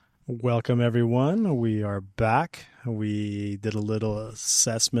Welcome, everyone. We are back. We did a little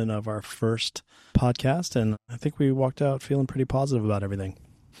assessment of our first podcast, and I think we walked out feeling pretty positive about everything.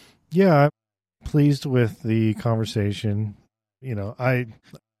 Yeah, I'm pleased with the conversation. I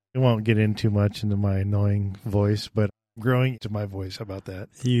won't get in too much into my annoying voice, but I'm growing into my voice. How about that?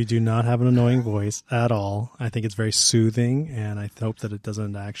 You do not have an annoying voice at all. I think it's very soothing, and I hope that it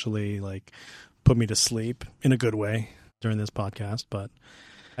doesn't actually put me to sleep in a good way during this podcast, but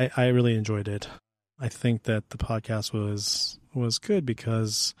I really enjoyed it. I think that the podcast was good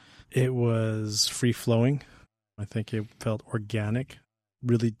because it was free-flowing. I think it felt organic.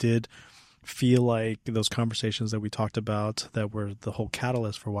 Really did feel like those conversations that we talked about that were the whole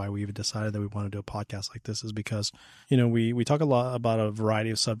catalyst for why we even decided that we want to do a podcast like this is because, we talk a lot about a variety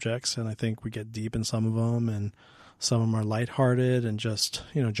of subjects, and I think we get deep in some of them, and some of them are lighthearted and just,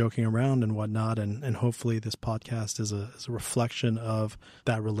 joking around and whatnot. And hopefully this podcast is a reflection of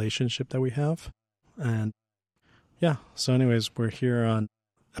that relationship that we have. And yeah, so anyways, we're here on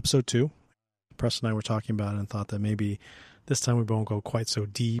episode 2. Preston and I were talking about it and thought that maybe this time we won't go quite so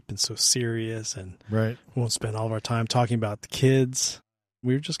deep and so serious, and right. We won't spend all of our time talking about the kids.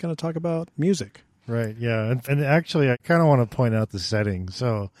 We're just going to talk about music. Right, yeah. And actually, I kind of want to point out the setting.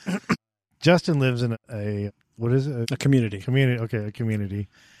 So Justin lives in what is it? A community. Okay, a community.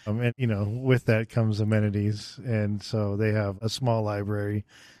 And, with that comes amenities. And so they have a small library,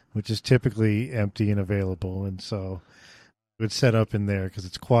 which is typically empty and available. And so it would set up in there because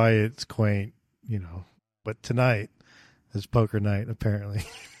it's quiet, it's quaint, But tonight is poker night, apparently.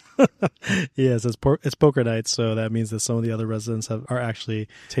 Yes, it's poker night, so that means that some of the other residents are actually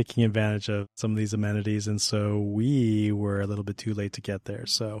taking advantage of some of these amenities, and so we were a little bit too late to get there.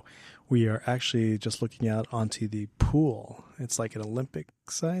 So we are actually just looking out onto the pool. It's like an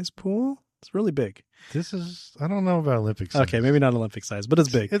Olympic-sized pool. It's really big. I don't know about Olympic size. Okay, maybe not Olympic size, but it's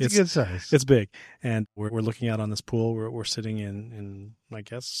big. It's a good size. It's big. And we're looking out on this pool. We're sitting in I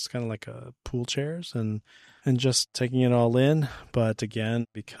guess, kind of like a pool chairs and just taking it all in. But again,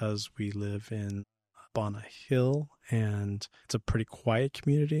 because we live up on a hill and it's a pretty quiet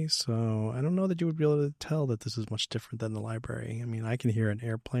community, so I don't know that you would be able to tell that this is much different than the library. I mean, I can hear an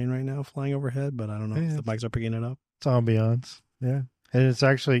airplane right now flying overhead, but I don't know if the mics are picking it up. It's ambiance. Yeah. And it's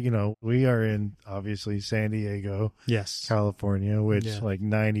actually, we are in, obviously, San Diego, yes, California, which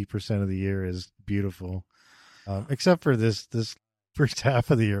 90% of the year is beautiful. Except for this first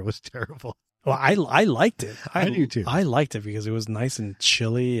half of the year was terrible. Well, I liked it. I do too. I liked it because it was nice and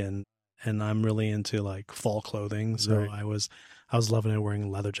chilly, and I'm really into fall clothing. So right. I was loving it,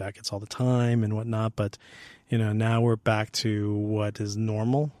 wearing leather jackets all the time and whatnot. But, now we're back to what is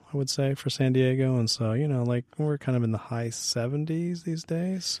normal, I would say, for San Diego. And so, we're kind of in the high 70s these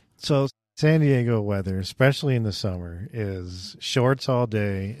days. So San Diego weather, especially in the summer, is shorts all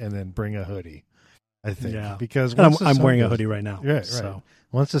day and then bring a hoodie, I think. Yeah. Because I'm wearing a hoodie right now. Right, so. Right.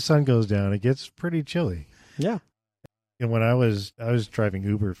 Once the sun goes down, it gets pretty chilly. Yeah. And when I was driving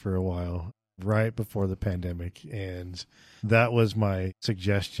Uber for a while, right before the pandemic, and that was my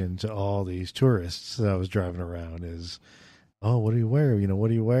suggestion to all these tourists that I was driving around is, oh, what do you wear? What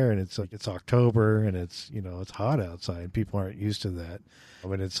do you wear? And it's it's October and it's, it's hot outside. People aren't used to that.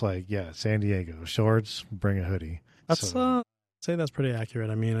 But it's San Diego, shorts, bring a hoodie. That's, I'd say that's pretty accurate.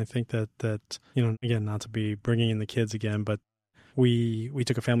 I mean, I think that, again, not to be bringing in the kids again, but we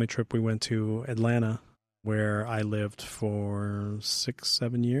took a family trip. We went to Atlanta, where I lived for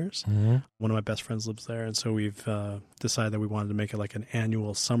 6-7 years. Mm-hmm. One of my best friends lives there. And so we've decided that we wanted to make it like an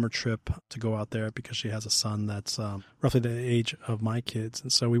annual summer trip to go out there because she has a son that's roughly the age of my kids.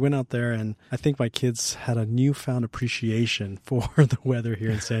 And so we went out there, and I think my kids had a newfound appreciation for the weather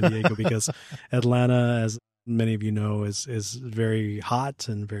here in San Diego because Atlanta, as many of you know, is very hot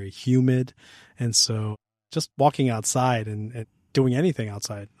and very humid. And so just walking outside and doing anything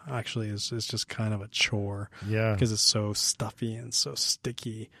outside actually is just kind of a chore. Yeah. Because it's so stuffy and so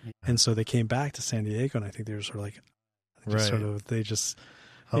sticky. Yeah. And so they came back to San Diego, and I think they were sort of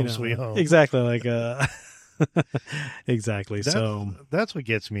home sweet home. Exactly. Exactly. That's what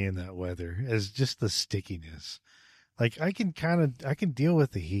gets me in that weather is just the stickiness. I can deal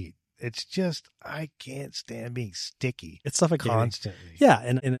with the heat. It's just, I can't stand being sticky. It's suffocating. Constantly. Yeah,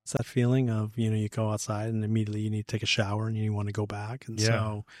 and it's that feeling of, you go outside and immediately you need to take a shower and you want to go back. And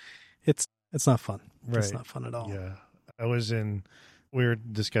so it's not fun. Right. It's not fun at all. Yeah. We were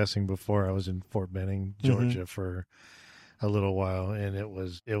discussing before, I was in Fort Benning, Georgia mm-hmm. for a little while, and it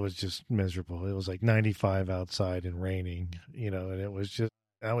was just miserable. It was 95 outside and raining, and it was just,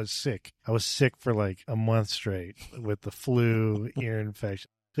 I was sick. I was sick for a month straight with the flu, ear infection.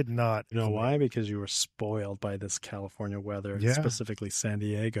 Could not. You know why? Because you were spoiled by this California weather, Yeah. specifically San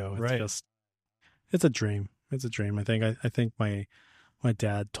Diego. It's Right. just, it's a dream. It's a dream. I think my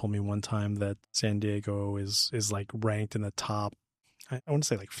dad told me one time that San Diego is like ranked in the top. I want to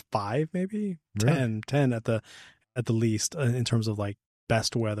say like 5, maybe Really? 10 at the least in terms of like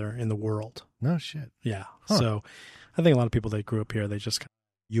best weather in the world. No shit. Yeah. Huh. So I think a lot of people that grew up here, they just,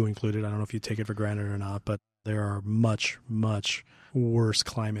 you included, I don't know if you take it for granted or not, but there are much, much worse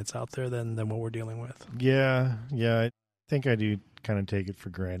climates out there than what we're dealing with. Yeah. I think I do kind of take it for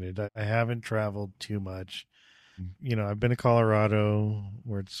granted. I haven't traveled too much. I've been to Colorado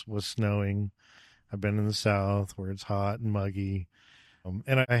where it was snowing. I've been in the South where it's hot and muggy.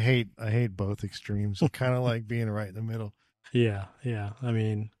 And I hate both extremes. I kind of like being right in the middle. Yeah. I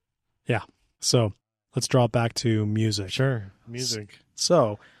mean, yeah. So let's drop back to music. Sure, music.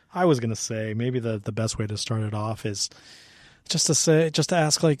 So I was gonna say maybe the best way to start it off is just to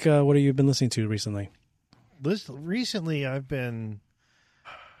ask like what have you been listening to recently? Recently, I've been,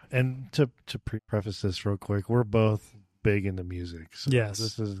 and to preface this real quick, we're both big into music. So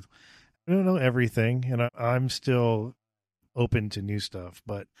Yes. I don't know everything, and I'm still open to new stuff.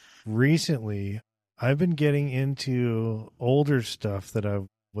 But recently, I've been getting into older stuff that I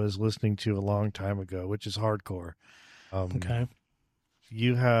was listening to a long time ago, which is hardcore. Okay.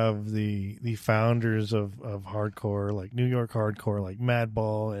 You have the founders of hardcore, like New York hardcore, like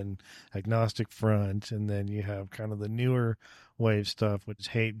Madball and Agnostic Front, and then you have kind of the newer wave stuff, which is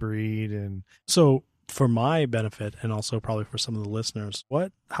Hatebreed. And So for my benefit and also probably for some of the listeners,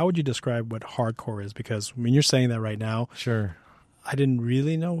 how would you describe what hardcore is? Because when you're saying that right now, sure, I didn't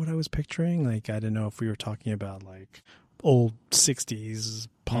really know what I was picturing. Like I didn't know if we were talking about like old 60s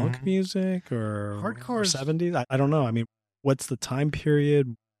punk music or Hardcore or 70s. I don't know. I mean, what's the time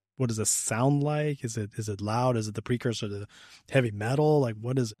period? What does it sound like? Is it loud? Is it the precursor to heavy metal? Like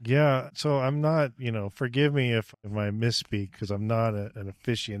what is it? yeah. So I'm not, forgive me if I misspeak because I'm not an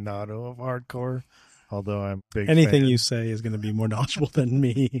aficionado of hardcore, although I'm a big Anything fan. you say is going to be more knowledgeable than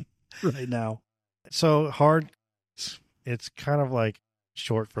me right now. So it's kind of like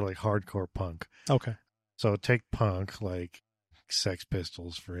short for like hardcore punk. Okay. So take punk, like Sex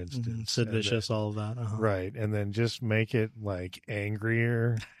Pistols, for instance. Sid Vicious, all of that. Uh-huh. Right. And then just make it like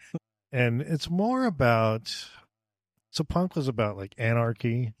angrier. And it's more about, so punk was about like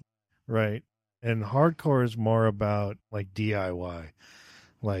anarchy, right? And hardcore is more about like DIY,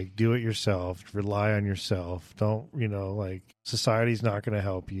 like do it yourself, rely on yourself. Don't, like society's not going to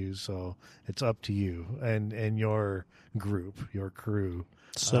help you. So it's up to you and your group, your crew.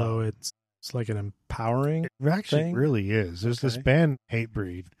 So it's like an empowering. It actually thing? really is. There's this Okay. band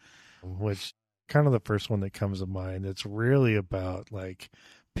Hatebreed, which kind of the first one that comes to mind. It's really about like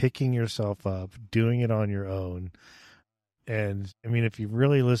picking yourself up, doing it on your own. And I mean, if you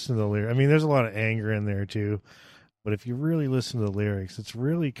really listen to the lyrics, I mean, there's a lot of anger in there too. But if you really listen to the lyrics, it's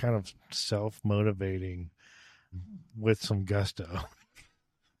really kind of self-motivating with some gusto.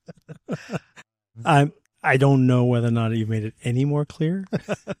 I don't know whether or not you've made it any more clear.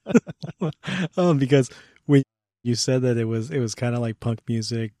 Because when you said that it was kind of like punk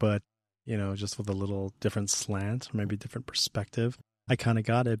music, but just with a little different slant, or maybe different perspective. I kind of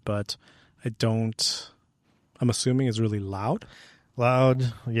got it, but I don't. I'm assuming it's really loud.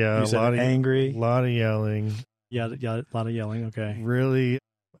 Loud, yeah, You said angry. a lot of yelling. Yeah, a lot of yelling. Okay. Really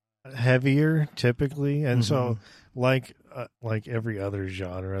heavier typically, and so like every other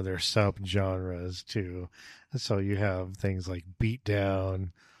genre, there's sub-genres too. And so you have things like beat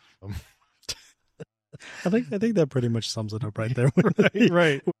down. I think that pretty much sums it up right there.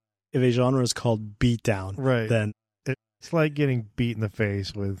 Right. If a genre is called beatdown, Right. then It's like getting beat in the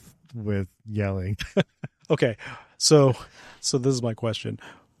face with yelling. okay. So this is my question.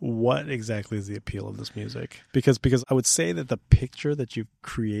 What exactly is the appeal of this music? Because I would say that the picture that you've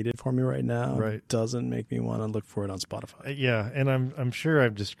created for me right now doesn't make me want to look for it on Spotify. Yeah, and I'm sure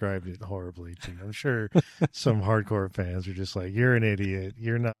I've described it horribly too. I'm sure some hardcore fans are just like, "You're an idiot.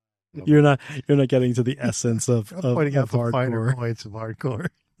 You're not getting to the essence of pointing out the finer hardcore." points of hardcore."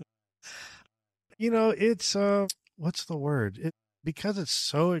 It's what's the word? Because it's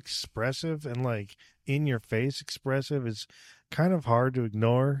so expressive and like in your face expressive, it's kind of hard to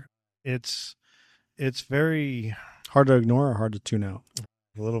ignore. It's very Hard to ignore or hard to tune out?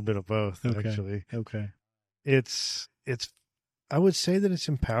 a little bit of both, Okay. actually. Okay. It's I would say that it's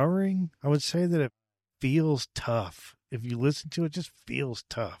empowering. I would say that it feels tough. If you listen to it, it just feels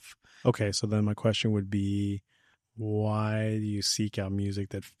tough. Okay, so then my question would be, why do you seek out music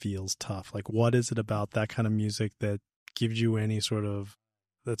that feels tough? Like, what is it about that kind of music that gives you any sort of,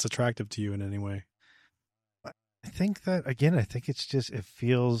 that's attractive to you in any way? I think that, again, I think it's just, it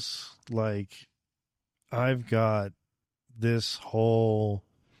feels like I've got this whole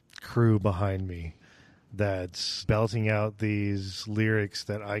crew behind me that's belting out these lyrics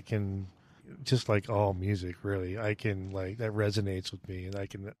that I can, just like all music, really, I can, like, that resonates with me, and I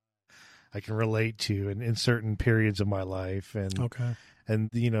can relate to in certain periods of my life. And Okay. and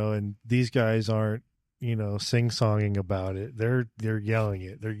and these guys aren't sing-songing about it. They're yelling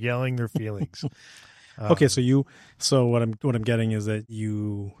it. They're yelling their feelings. Okay, so what I'm getting is that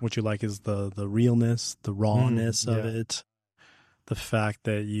what you like is the realness, the rawness of it, the fact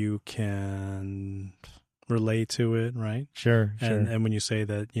that you can relate to it, right? Sure. And when you say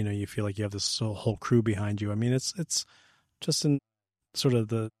that, you feel like you have this whole crew behind you. I mean, it's just in sort of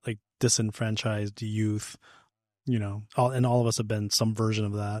the like disenfranchised youth, and all of us have been some version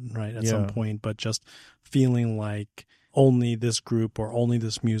of that, right, at some point, but just feeling like only this group or only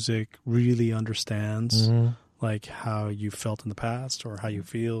this music really understands like how you felt in the past or how you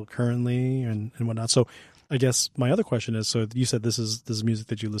feel currently and whatnot. So I guess my other question is, so you said this is music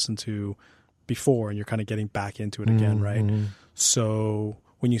that you listened to before and you're kind of getting back into it again, right? So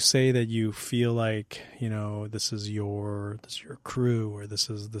when you say that you feel like, this is your crew, or this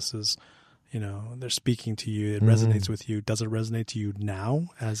is they're speaking to you, it resonates with you. Does it resonate to you now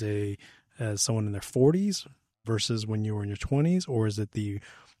as someone in their 40s versus when you were in your 20s, or is it the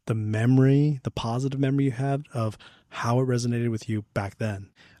memory, the positive memory you had of how it resonated with you back then?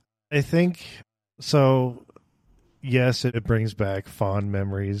 I think so. Yes, it brings back fond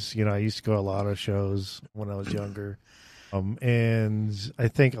memories. I used to go to a lot of shows when I was younger. And I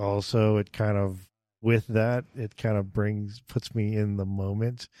think also it kind of puts me in the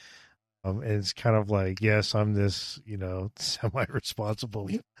moment. And it's kind of like, yes, I'm this, semi-responsible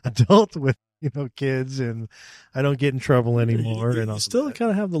adult with, kids, and I don't get in trouble anymore. And you still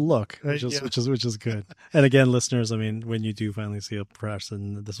kind of have the look, which is good. And again, listeners, I mean, when you do finally see a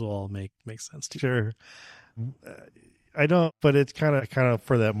person, this will all make sense to you. Sure. I don't, but it's kind of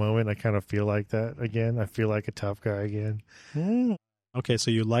for that moment, I kind of feel like that again. I feel like a tough guy again. Okay,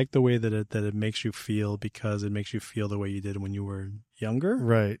 so you like the way that it makes you feel because it makes you feel the way you did when you were younger?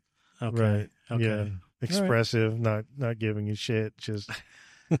 Right. Okay. Right. Okay. Yeah. Expressive, right. Not giving a shit, just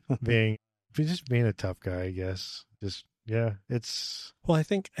being a tough guy, I guess. Just it's well, I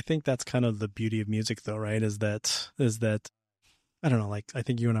think that's kind of the beauty of music though, right? Is that I don't know, like I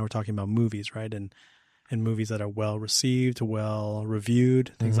think you and I were talking about movies, right? And movies that are well received, well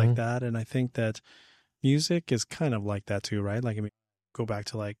reviewed, things like that. And I think that music is kind of like that too, right? Like, I mean, go back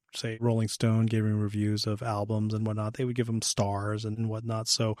to like, say, Rolling Stone giving reviews of albums and whatnot. They would give them stars and whatnot.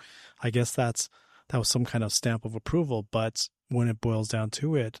 So I guess that was some kind of stamp of approval. But when it boils down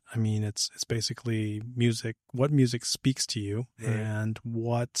to it, I mean, it's basically music, what music speaks to you, right, and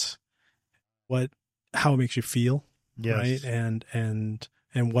how it makes you feel, right? And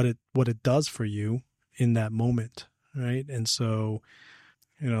what it does for you in that moment, right? And so,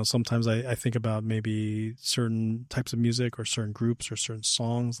 sometimes I think about maybe certain types of music or certain groups or certain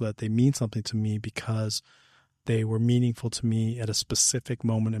songs that they mean something to me because they were meaningful to me at a specific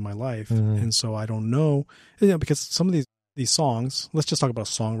moment in my life. And so I don't know, because some of these songs, let's just talk about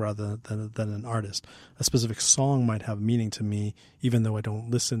a song rather than an artist. A specific song might have meaning to me, even though I don't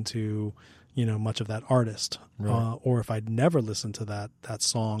listen to, much of that artist, right. Or if I'd never listened to that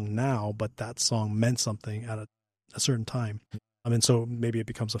song now, but that song meant something at a certain time. I mean, so maybe it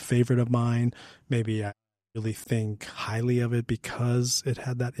becomes a favorite of mine. Maybe I really think highly of it because it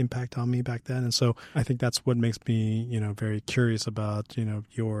had that impact on me back then. And so I think that's what makes me, very curious about,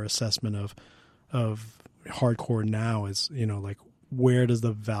 your assessment of hardcore now is, like, where does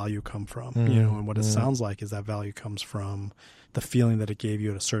the value come from? And what it sounds like is that value comes from the feeling that it gave you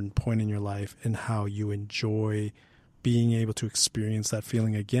at a certain point in your life and how you enjoy being able to experience that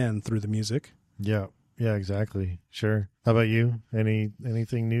feeling again through the music. Yeah. Yeah, exactly. Sure. How about you?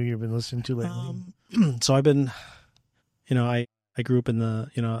 Anything new you've been listening to lately? So I've been, I grew up in the,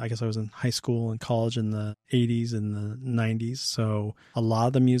 I guess I was in high school and college in the 80s and the 90s. So a lot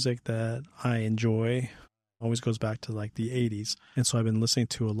of the music that I enjoy always goes back to like the 80s. And so I've been listening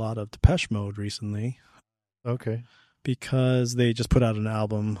to a lot of Depeche Mode recently. Okay. Because they just put out an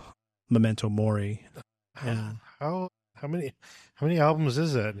album, Memento Mori. And How many albums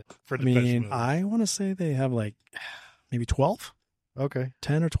is that for Depeche Mode? I want to say they have like maybe 12. Okay.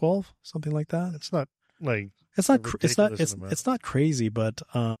 10 or 12, something like that. It's not like it's not crazy, but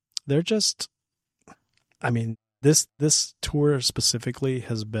they're just, I mean, this tour specifically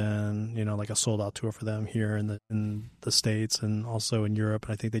has been, like a sold out tour for them here in the States and also in Europe.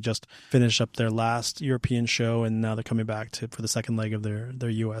 And I think they just finished up their last European show and now they're coming back for the second leg of their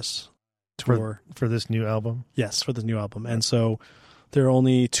US tour. For this new album? Yes, for the new album. And so there are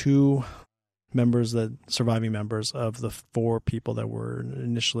only two surviving members of the four people that were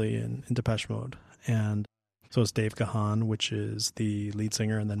initially in Depeche Mode. And so it's Dave Gahan, which is the lead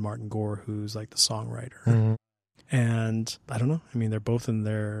singer, and then Martin Gore, who's like the songwriter. Mm-hmm. And I don't know. I mean, they're both in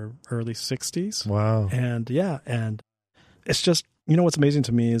their early 60s. Wow. And yeah, and it's just, you know, what's amazing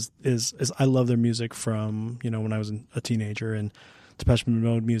to me is I love their music from, you know, when I was a teenager, and Depeche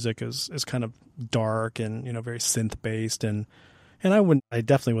Mode music is kind of dark and, you know, very synth based, and I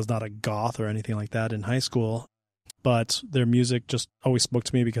definitely was not a goth or anything like that in high school, but their music just always spoke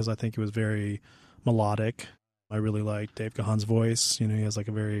to me because I think it was very melodic. I really like Dave Gahan's voice. You know, he has like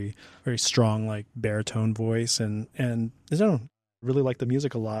a very, very strong, like baritone voice, and I don't know, really like the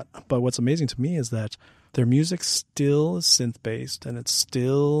music a lot. But what's amazing to me is that their music still is synth based, and it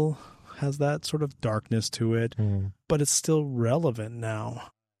still has that sort of darkness to it, but it's still relevant now.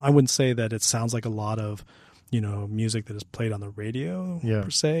 I wouldn't say that it sounds like a lot of, you know, music that is played on the radio per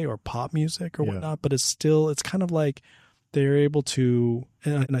se, or pop music or whatnot, but it's kind of like they're able to,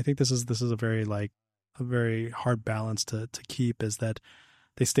 and I think this is a very hard balance to keep, is that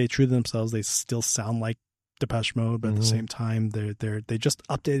they stay true to themselves. They still sound like Depeche Mode, but at the same time, they just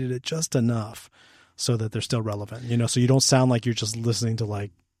updated it just enough so that they're still relevant, you know, so you don't sound like you're just listening to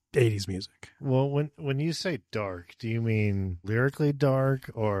like 80s music. Well, when you say dark, do you mean lyrically dark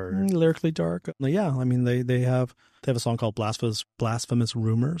or lyrically dark? Yeah, I mean they have a song called Blasphemous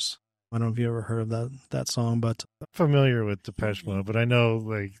Rumors. I don't know if you ever heard of that song, but I'm familiar with Depeche Mode, but I know,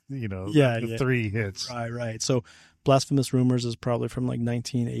 like, you know, the three hits. Right. So Blasphemous Rumors is probably from like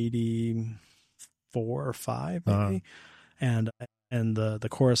 1984 or 5 maybe. And the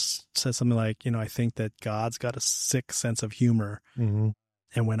chorus says something like, you know, I think that God's got a sick sense of humor. Mm-hmm.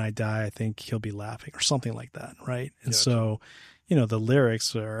 And when I die, I think he'll be laughing, or something like that, right? And so, you know, the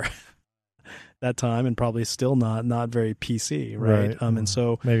lyrics are that time and probably still not very PC, right? And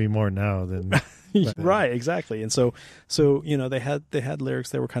so maybe more now than right, exactly. And so you know, they had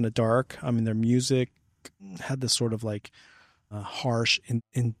lyrics that were kind of dark. I mean, their music had this sort of like harsh,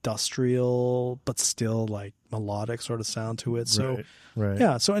 industrial, but still like melodic sort of sound to it. So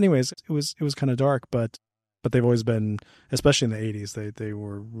yeah. So anyways, it was kind of dark, but they've always been, especially in the 80s, they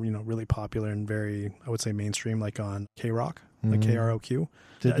were, you know, really popular and very, I would say, mainstream, like on K-Rock, like KROQ.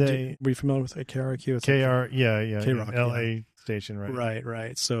 Were you familiar with KROQ? It's K-Rock, LA station, right?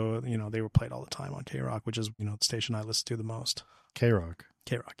 Right. So, you know, they were played all the time on K-Rock, which is, you know, the station I listen to the most. K-Rock,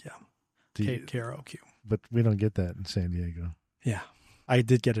 yeah. KROQ. But we don't get that in San Diego. Yeah. I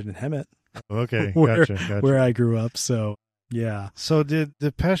did get it in Hemet. Okay, gotcha. Where I grew up, so, yeah. So did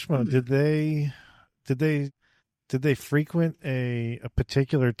Depeche Mode, did they frequent a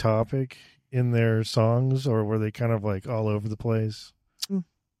particular topic in their songs, or were they kind of like all over the place?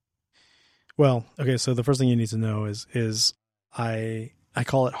 Well, okay, so the first thing you need to know is I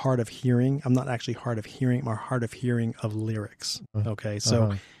call it hard of hearing. I'm not actually hard of hearing, I'm hard of hearing of lyrics. Okay,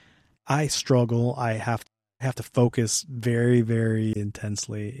 so I struggle. I have to focus very, very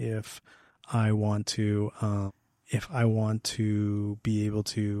intensely if I want to be able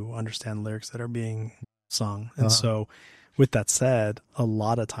to understand lyrics that are being sung. And so with that said, a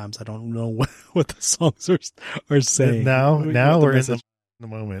lot of times I don't know what the songs are saying. Now we're in the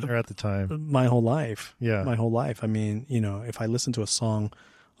moment, or at the time. My whole life. Yeah. My whole life. I mean, you know, if I listen to a song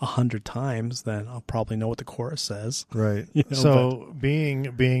 100 times, then I'll probably know what the chorus says. Right. You know, so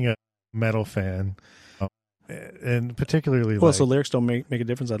being a metal fan, and particularly so lyrics don't make a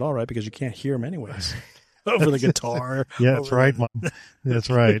difference at all, right? Because you can't hear them anyways. Over the guitar. Yeah, that's right, Mom. That's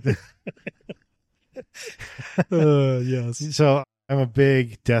right. Yes. So I'm a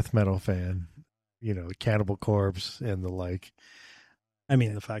big death metal fan, you know, Cannibal Corpse and the like. I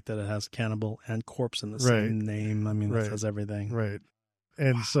mean, the fact that it has Cannibal and Corpse in the same name, I mean, that says everything. Right.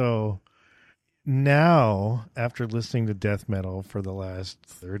 And so now, after listening to death metal for the last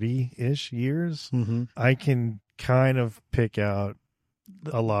 30-ish years, I can kind of pick out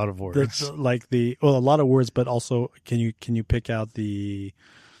a lot of words. A lot of words, but also can you pick out the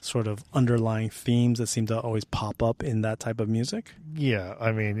sort of underlying themes that seem to always pop up in that type of music? Yeah,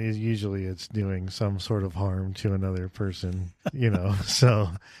 I mean, usually it's doing some sort of harm to another person, you know. So,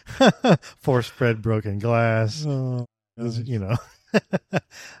 force-fed broken glass, you know.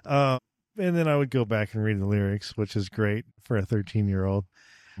 And then I would go back and read the lyrics, which is great for a 13-year-old.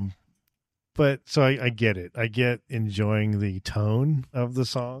 But so I get it. I get enjoying the tone of the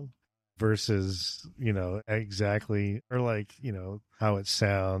song versus, you know, exactly, or like, you know, how it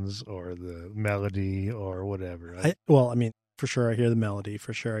sounds or the melody or whatever. I mean, for sure I hear the melody.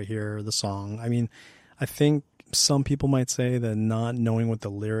 For sure I hear the song. I mean, I think some people might say that not knowing what the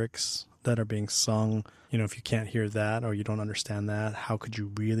lyrics that are being sung, if you can't hear that or you don't understand that, how could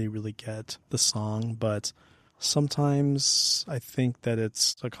you really, really get the song? But sometimes I think that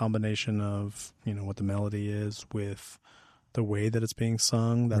it's a combination of, what the melody is with the way that it's being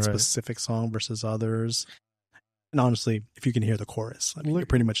sung, that specific song versus others. And honestly, if you can hear the chorus, you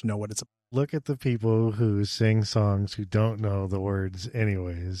pretty much know what it's about. Look at the people who sing songs who don't know the words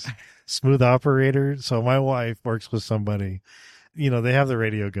anyways. Smooth operator. So my wife works with somebody, they have the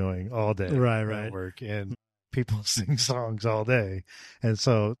radio going all day at work, and people sing songs all day. And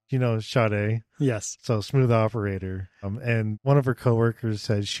so, Sade. Yes. So smooth operator. And one of her coworkers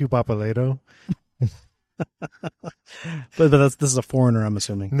says, Shoe Papaleto. but this is a foreigner, I'm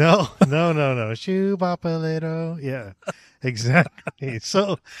assuming. No. Shoe Papaleto. Yeah, exactly.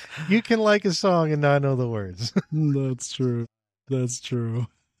 So you can like a song and not know the words. That's true. That's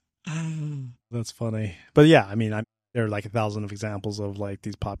funny. But yeah, I mean, there are like 1,000 of examples of like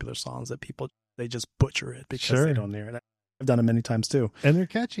these popular songs that people, they just butcher it because they don't hear it. I've done it many times too. And they're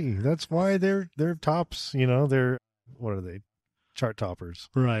catchy. That's why they're tops, they're, what are they? Chart toppers.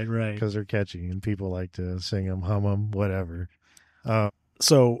 Right. Because they're catchy and people like to sing them, hum them, whatever.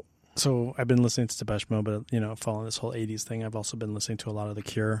 So I've been listening to Depeche Mode, but, following this whole 80s thing, I've also been listening to a lot of The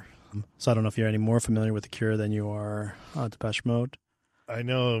Cure. So I don't know if you're any more familiar with The Cure than you are Depeche Mode. I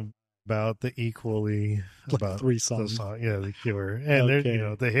know about the equally about 3 songs. The Cure. And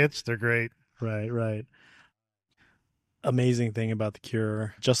they're, the hits, they're great. Right. Amazing thing about The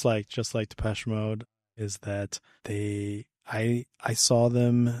Cure, just like Depeche Mode, is that I saw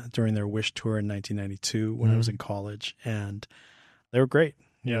them during their Wish tour in 1992 when I was in college, and they were great,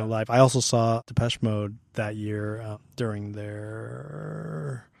 live. I also saw Depeche Mode that year during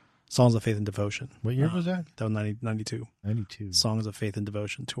their Songs of Faith and Devotion. What year was that? That was 92. 92. Songs of Faith and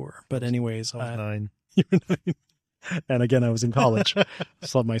Devotion tour. But anyways, I was 9. You were 9. And again, I was in college.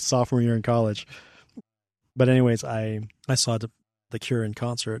 So my sophomore year in college. But anyways, I saw the Cure in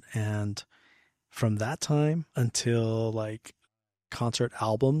concert, and from that time until like concert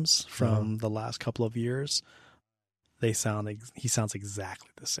albums from the last couple of years, he sounds exactly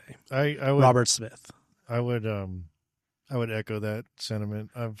the same. I would, Robert Smith. I would echo that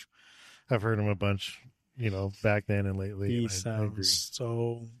sentiment. I've heard him a bunch, back then and lately. He sounds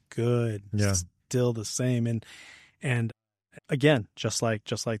so good. Yeah. Still the same. And again, just like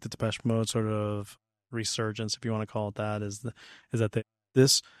the Depeche Mode sort of resurgence, if you want to call it that, is that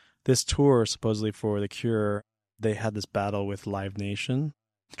this tour, supposedly for The Cure, they had this battle with Live Nation,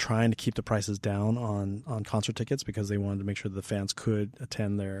 trying to keep the prices down on concert tickets because they wanted to make sure that the fans could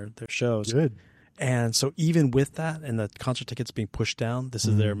attend their shows. Good. And so even with that and the concert tickets being pushed down, this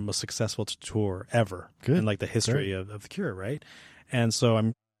is their most successful tour ever. Good. In like the history of The Cure, right? And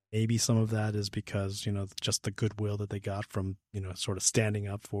so maybe some of that is because, just the goodwill that they got from, sort of standing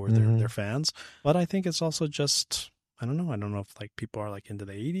up for their fans. But I think it's also just, I don't know if like people are like into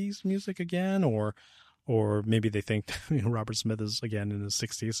the 80s music again, or maybe they think Robert Smith is again in his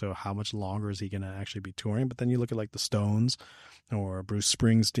 60s, so how much longer is he going to actually be touring? But then you look at like the Stones or Bruce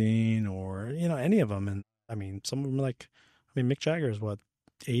Springsteen or, any of them. And I mean, some of them are like, Mick Jagger is what,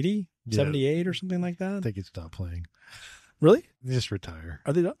 80, 78 or something like that? I think he stopped playing. Really? Just retire.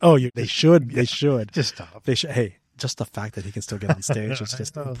 Are they done? Oh, they should. They should. Just stop. They should. Hey, just the fact that he can still get on stage is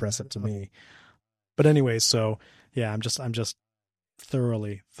just impressive to me. But anyway, so yeah, I'm just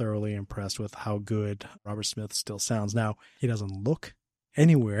thoroughly impressed with how good Robert Smith still sounds. Now, he doesn't look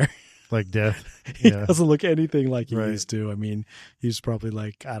anywhere like death. He doesn't look anything like he used to. I mean, he's probably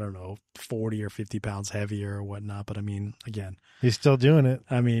like, I don't know, 40 or 50 pounds heavier or whatnot. But I mean, again, he's still doing it.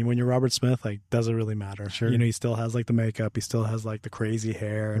 I mean, when you're Robert Smith, like, doesn't really matter. Sure. He still has like the makeup. He still has like the crazy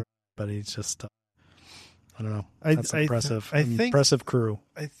hair, but he's just, I don't know. That's impressive. I think impressive crew.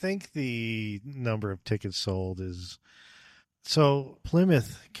 I think the number of tickets sold is, so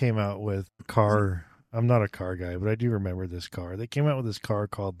Plymouth came out with a car. I'm not a car guy, but I do remember this car. They came out with this car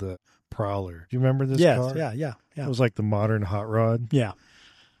called the Prowler. Do you remember this car? Yeah. It was like the modern hot rod. Yeah.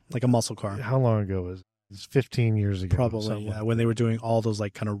 Like a muscle car. How long ago was it? It was 15 years ago. Probably, yeah. When they were doing all those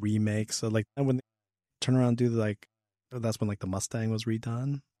like kind of remakes. So like when they turn around and do like, that's when like the Mustang was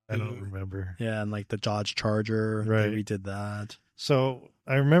redone. I don't remember. Yeah, and like the Dodge Charger, they redid that. So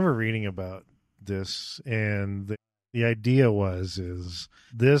I remember reading about this, and the idea is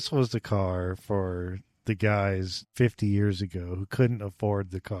this was the car for the guys 50 years ago who couldn't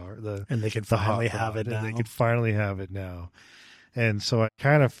afford the car, and they could finally have it now. They could finally have it now. And so I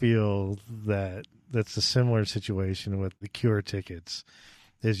kind of feel that that's a similar situation with the Cure tickets.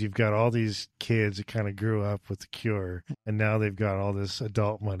 Is you've got all these kids that kind of grew up with the Cure, and now they've got all this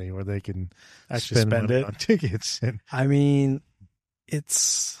adult money where they can actually spend money it on tickets. And I mean,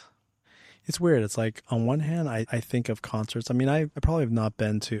 it's It's weird. It's like on one hand, I think of concerts. I mean, I probably have not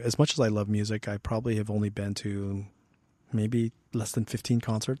been to, as much as I love music, I probably have only been to maybe less than 15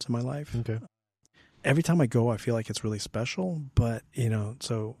 concerts in my life. Okay. Every time I go, I feel like it's really special. But,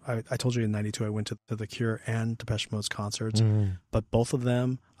 so I told you in 92, I went to The Cure and Depeche Mode's concerts, but both of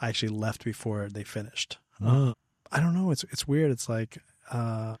them I actually left before they finished. I don't know. It's weird. It's like,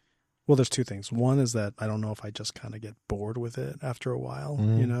 well, there's two things. One is that I don't know if I just kind of get bored with it after a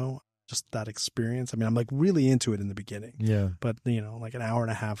while, just that experience. I mean, I'm like really into it in the beginning. Yeah. But, like an hour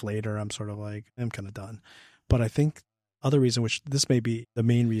and a half later, I'm sort of like, I'm kind of done. But I think other reason, which this may be the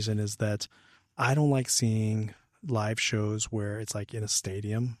main reason, is that I don't like seeing live shows where it's like in a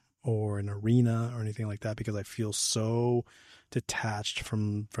stadium or an arena or anything like that, because I feel so detached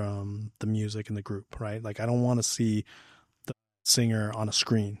from the music and the group, right? Like I don't want to see the singer on a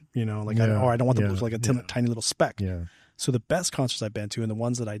screen, I don't want them to look like a tiny little speck. Yeah. So the best concerts I've been to, and the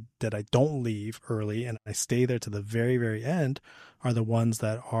ones that I don't leave early and I stay there to the very, very end, are the ones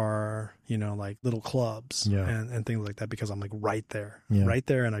that are, like little clubs and things like that, because I'm like right there,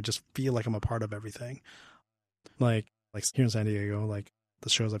 and I just feel like I'm a part of everything. Like here in San Diego, like the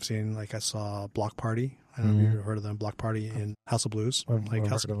shows I've seen, like I saw Block Party. I don't know if you've heard of them. Block Party in House of Blues. I've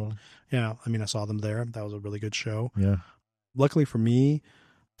heard of them. Yeah, I mean, I saw them there. That was a really good show. Yeah. Luckily for me,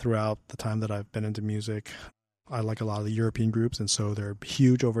 throughout the time that I've been into music, I like a lot of the European groups, and so they're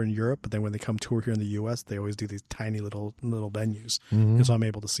huge over in Europe. But then when they come tour here in the U.S., they always do these tiny little venues, and so I'm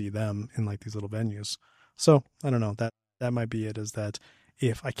able to see them in like these little venues. So I don't know, that might be it. Is that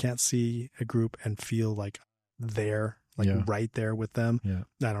if I can't see a group and feel like there, right there with them,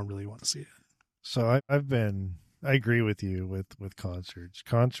 I don't really want to see it. So I agree with you with concerts.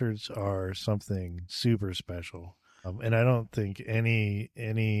 Concerts are something super special, and I don't think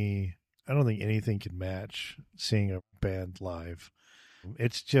anything can match seeing a band live.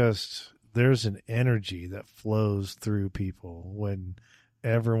 It's just, there's an energy that flows through people when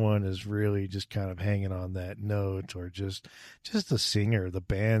everyone is really just kind of hanging on that note, or just the singer, the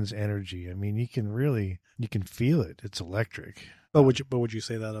band's energy. I mean, you can feel it. It's electric. But would you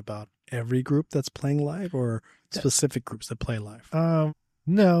say that about every group that's playing live, or specific groups that play live?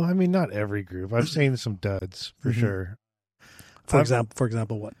 No, I mean, not every group. I've seen some duds for sure. For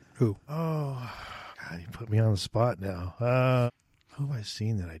example, what? Who? Oh, God, you put me on the spot now. Who have I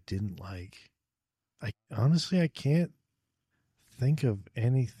seen that I didn't like? I can't think of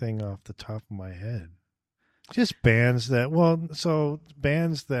anything off the top of my head. Just bands that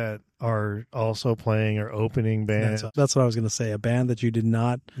are also playing or opening bands. That's what I was going to say. A band that you did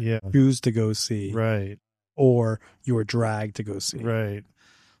not choose to go see, right? Or you were dragged to go see, right?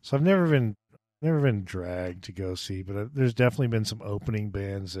 So I've never been dragged to go see, but there's definitely been some opening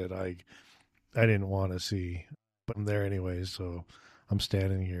bands that I didn't want to see, but I'm there anyways, so I'm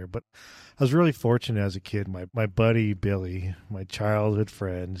standing here. But I was really fortunate as a kid. My buddy Billy, my childhood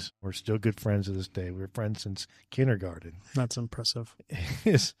friends, we're still good friends to this day. We were friends since kindergarten. That's impressive.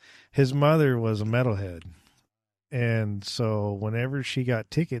 His mother was a metalhead, and so whenever she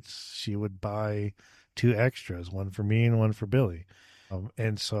got tickets, she would buy 2 extras, one for me and one for Billy.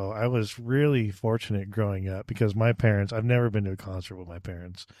 And so I was really fortunate growing up, because my parents, I've never been to a concert with my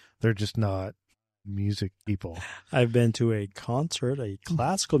parents. They're just not music people. I've been to a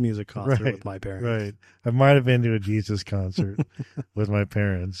classical music concert with my parents. Right. I might have been to a Jesus concert with my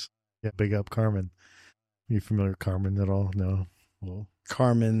parents. Yeah, big up Carmen. You familiar with Carmen at all? No. Well,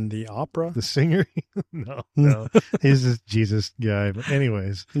 Carmen the opera? The singer? No. He's this Jesus guy. But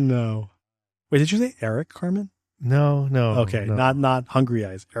anyways. No. Wait, did you say Eric Carmen? No. Okay, no. not Hungry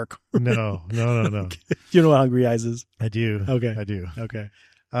Eyes. Eric Carmen. No. You know what Hungry Eyes is? I do. Okay. I do. Okay.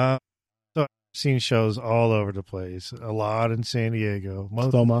 So I've seen shows all over the place. A lot in San Diego.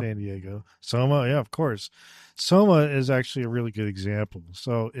 Most Soma. in San Diego. Soma, yeah, of course. Soma is actually a really good example.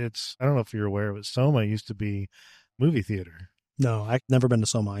 So I don't know if you're aware, but Soma used to be movie theater. No, I've never been to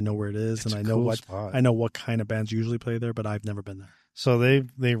Soma. I know where it is, It's and a cool spot. I know what kind of bands usually play there, but I've never been there. So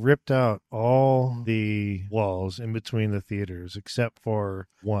they ripped out all the walls in between the theaters except for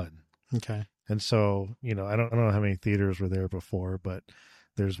one. Okay. And so, I don't know how many theaters were there before, but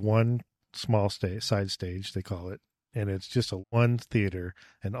there's one small side stage, they call it, and it's just a one theater,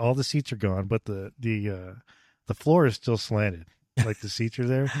 and all the seats are gone, but the floor is still slanted. Like the seats are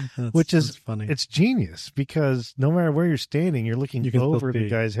there, which is funny. It's genius, because no matter where you're standing, you're looking over the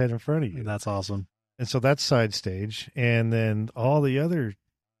guy's head in front of you. That's awesome. And so that's side stage. And then all the other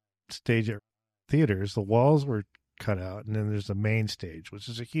stage theaters, the walls were cut out. And then there's the main stage, which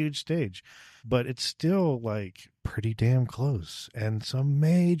is a huge stage. But it's still like pretty damn close. And some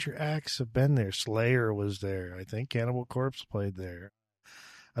major acts have been there. Slayer was there. I think Cannibal Corpse played there.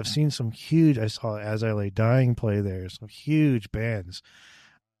 I've seen some huge, I saw As I Lay Dying play there, some huge bands.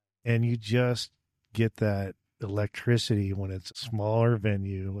 And you just get that electricity when it's a smaller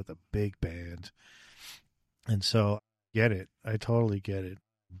venue with a big band. And so I get it. I totally get it.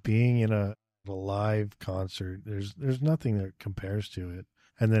 Being in a live concert, there's nothing that compares to it.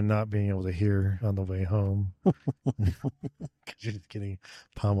 And then not being able to hear on the way home because you're just getting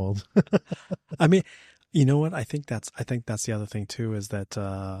pummeled. I mean, you know what? I think that's the other thing too, is that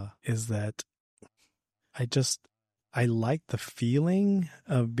I like the feeling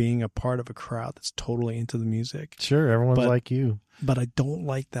of being a part of a crowd that's totally into the music. Sure, everyone's like you. But I don't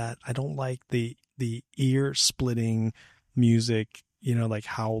like that. I don't like the ear splitting music, like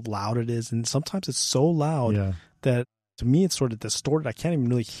how loud it is. And sometimes it's so loud that to me it's sort of distorted. I can't even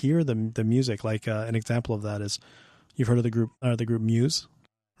really hear the music. Like an example of that is, you've heard of the group Muse,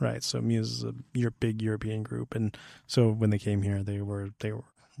 right? So Muse is a big European group, and so when they came here, they were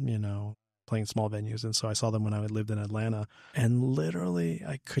playing small venues, and so I saw them when I lived in Atlanta, and literally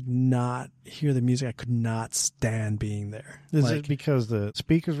I could not hear the music. I could not stand being there. Is it because the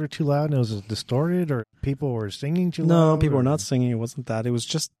speakers were too loud and it was distorted, or people were singing too loud? No, people were not singing. It wasn't that. It was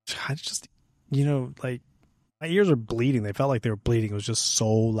just like my ears were bleeding. They felt like they were bleeding. It was just so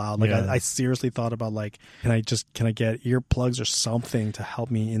loud. Like I seriously thought about like, can I get earplugs or something to help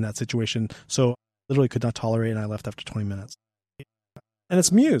me in that situation? So I literally could not tolerate it, and I left after 20 minutes. And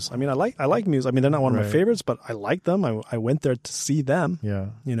it's Muse. I mean, I like Muse. I mean, they're not one of my favorites, but I like them. I went there to see them. Yeah.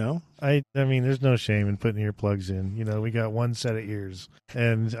 I mean, there's no shame in putting earplugs in. We got one set of ears.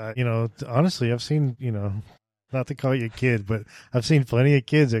 And, honestly, I've seen, not to call you a kid, but I've seen plenty of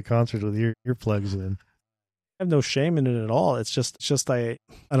kids at concerts with earplugs in. I have no shame in it at all. It's just I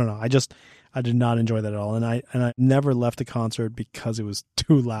don't know. I did not enjoy that at all. And I never left a concert because it was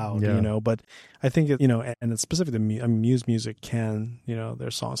too loud, but I think, and it's specific to Muse music can,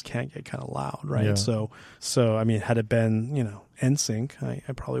 their songs can get kind of loud. Right. Yeah. So, I mean, had it been, NSYNC,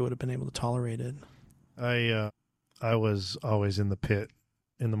 I probably would have been able to tolerate it. I was always in the pit,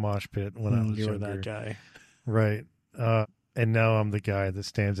 in the mosh pit when I was younger. You were that guy. Right. And now I'm the guy that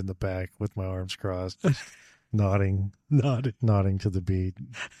stands in the back with my arms crossed. Nodding to the beat,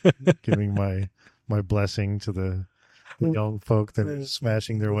 giving my blessing to the young folk that are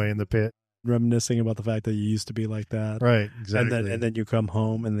smashing their way in the pit. Reminiscing about the fact that you used to be like that. Right, exactly. And then you come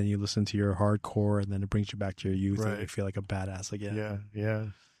home and then you listen to your hardcore, and then it brings you back to your youth, and you feel like a badass again. Yeah.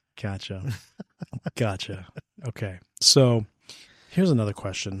 Gotcha. Okay. So here's another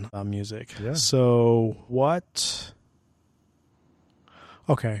question about music. Yeah. So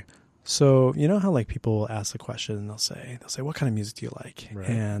okay. So, you know how like people ask the question and they'll say, what kind of music do you like? Right.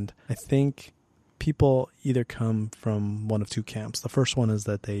 And I think people either come from one of two camps. The first one is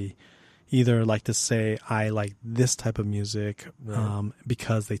that they either like to say, I like this type of music,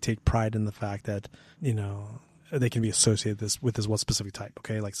 because they take pride in the fact that, they can be associated with this one specific type.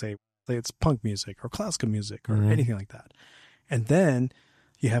 Okay. Like say it's punk music or classical music or anything like that. And then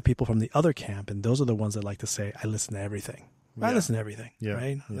you have people from the other camp, and those are the ones that like to say, I listen to everything. I listen to everything,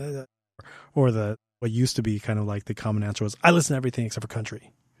 right? Yeah. Or what used to be kind of like the common answer was, I listen to everything except for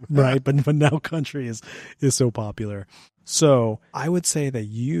country, right? but now country is so popular. So I would say that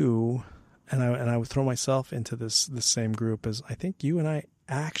you and I would throw myself into this same group, as I think you and I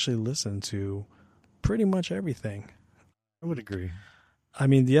actually listen to pretty much everything. I would agree. I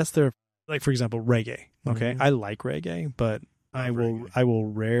mean, yes, they're like, for example, reggae. Okay, I like reggae, but I will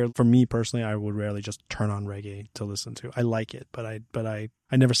rarely, for me personally, I would rarely just turn on reggae to listen to. I like it, but I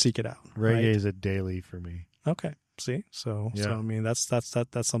never seek it out. Reggae is a daily for me. Okay. See? So I mean, that's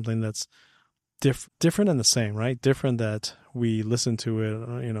something that's different and the same, right? Different that we listen to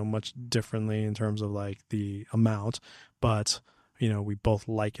it, much differently in terms of like the amount, but we both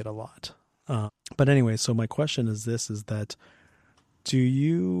like it a lot. But anyway, so my question is that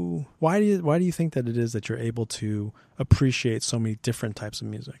why do you think that it is that you're able to appreciate so many different types of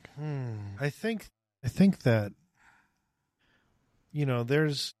music? I think that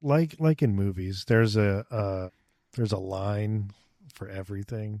there's like in movies, there's a line for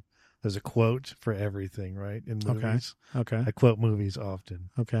everything. There's a quote for everything, right? In movies. Okay. I quote movies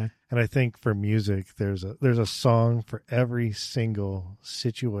often. Okay. And I think for music, there's a song for every single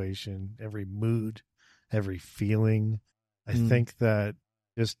situation, every mood, every feeling. I think that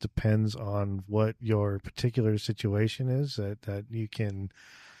just depends on what your particular situation is, that you can,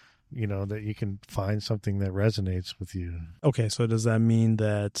 that you can find something that resonates with you. Okay, so does that mean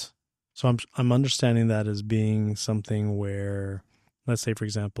that? So I'm understanding that as being something where, let's say, for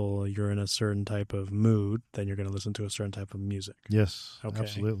example, you're in a certain type of mood, then you're going to listen to a certain type of music. Yes, okay.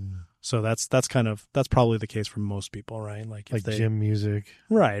 Absolutely. So that's probably the case for most people, right? Like if gym music.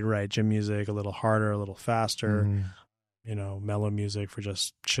 Right. Gym music, a little harder, a little faster, Mm. mellow music for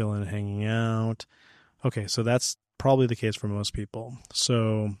just chilling, hanging out. Okay, so that's probably the case for most people.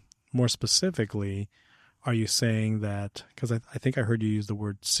 So more specifically, are you saying that, because I think I heard you use the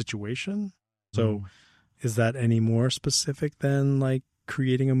word situation. So is that any more specific than like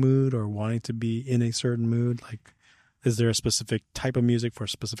creating a mood or wanting to be in a certain mood? Like, is there a specific type of music for a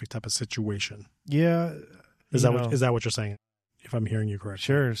specific type of situation? Yeah. Is that what you're saying? If I'm hearing you correctly.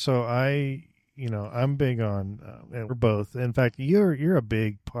 Sure. So I'm big on, and we're both. In fact, you're a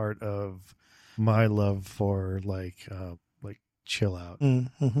big part of my love for like chill out,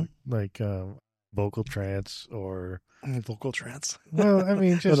 like vocal trance or vocal trance. Well, I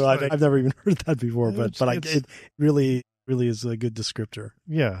mean, just I've never even heard that before, but it really is a good descriptor.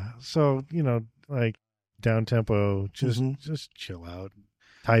 Yeah. So like down tempo, just chill out.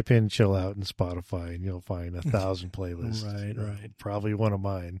 Type in chill out in Spotify, and you'll find 1,000 playlists. Right. Probably one of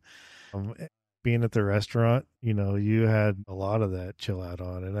mine. Being at the restaurant, you had a lot of that chill out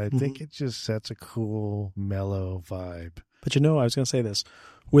on, and I think it just sets a cool, mellow vibe. But I was going to say this.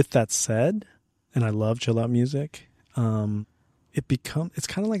 With that said, and I love chill out music, it's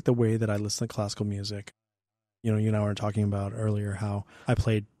kind of like the way that I listen to classical music. You and I were talking about earlier how I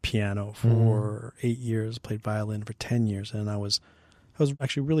played piano for 8 years, played violin for 10 years, and I was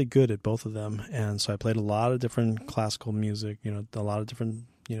actually really good at both of them. And so I played a lot of different classical music, a lot of different,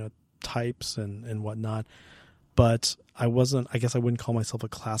 types and whatnot. But I guess I wouldn't call myself a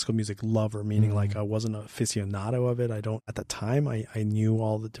classical music lover, meaning like I wasn't an aficionado of it. At the time, I knew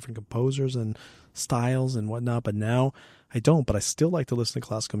all the different composers and styles and whatnot, but now I don't. But I still like to listen to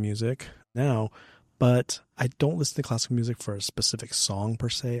classical music now, but I don't listen to classical music for a specific song per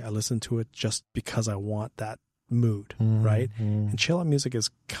se. I listen to it just because I want that mood, right? And chill out music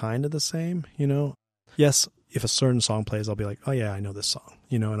is kind of the same, Yes, if a certain song plays, I'll be like, oh yeah, I know this song,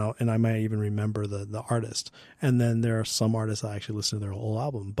 and I might even remember the artist. And then there are some artists I actually listen to their whole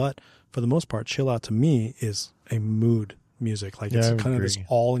album. But for the most part, chill out to me is a mood music. Like it's kind of this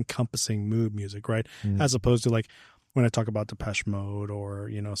all-encompassing mood music, right? As opposed to like when I talk about Depeche Mode or,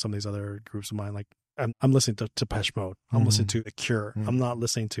 some of these other groups of mine, like I'm listening to Depeche Mode. I'm listening to The Cure. I'm not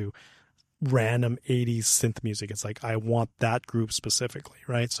listening to random 80s synth music. It's like I want that group specifically,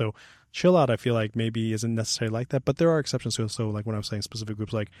 right? So chill out, I feel like maybe isn't necessarily like that, but there are exceptions to it. So like when I was saying specific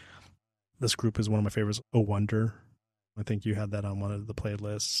groups, like this group is one of my favorites, Oh Wonder. I think you had that on one of the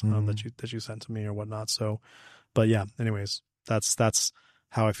playlists that you sent to me or whatnot. So, but yeah, anyways, that's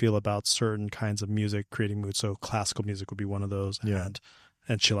how I feel about certain kinds of music creating mood. So classical music would be one of those, and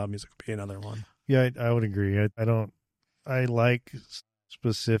chill out music would be another one. Yeah, I would agree. I like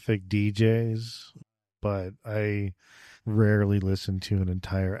specific DJs, but I rarely listen to an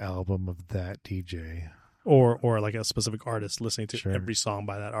entire album of that DJ or like a specific artist, listening to every song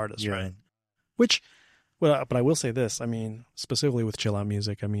by that artist, right? But I will say this, I mean, specifically with chill out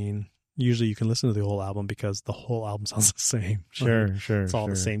music, I mean, usually you can listen to the whole album because the whole album sounds the same. Sure. It's all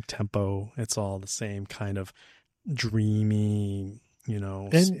the same tempo. It's all the same kind of dreamy,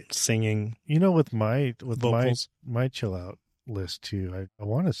 and singing. With my vocals. my chill out list too, I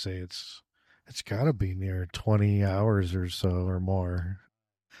want to say it's got to be near 20 hours or so or more.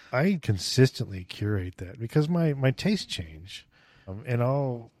 I consistently curate that because my tastes change, and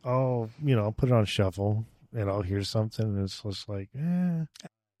I'll put it on shuffle and I'll hear something and it's just like I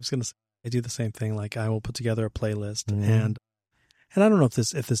was gonna say, I do the same thing. Like I will put together a playlist and I don't know if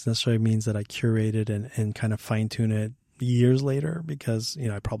this necessarily means that I curate it and kind of fine tune it years later, because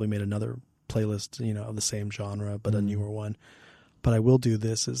I probably made another playlist of the same genre but a newer one. But I will do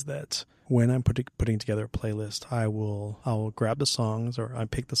this, is that when I'm putting together a playlist, I will grab the songs, or I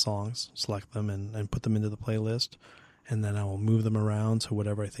pick the songs, select them and put them into the playlist, and then I will move them around to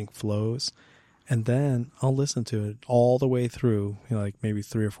whatever I think flows. And then I'll listen to it all the way through, like maybe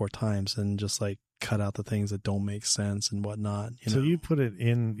 3 or 4 times, and just like cut out the things that don't make sense and whatnot. So you put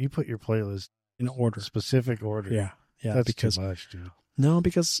your playlist in order, specific order. Yeah. That's because too much, dude. No,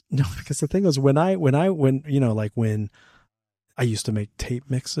 because the thing was when I used to make tape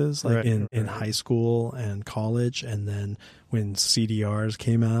mixes in high school and college, and then when CDRs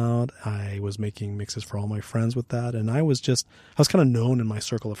came out, I was making mixes for all my friends with that, and I was kind of known in my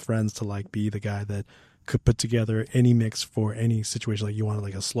circle of friends to like be the guy that could put together any mix for any situation. Like you wanted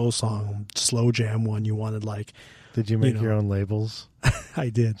like a slow song, slow jam one, you wanted like. Did you make your own labels? I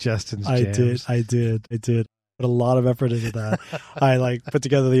did. Justin's jams. I did. Put a lot of effort into that. I like put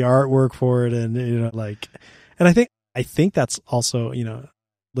together the artwork for it, and and I think that's also,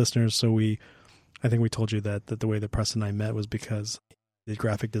 listeners. So I think we told you that the way that Preston and I met was because did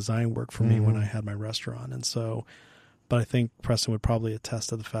graphic design work for me when I had my restaurant. And so, but I think Preston would probably attest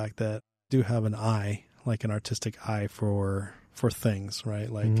to the fact that I do have an eye, like an artistic eye for things, right?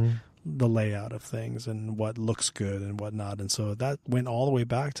 Like the layout of things and what looks good and whatnot. And so that went all the way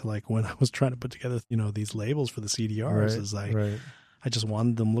back to like when I was trying to put together, these labels for the CDRs, is like, I just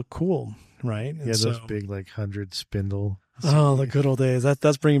wanted them to look cool, right? And those big like 100 spindle. Oh, the good old days.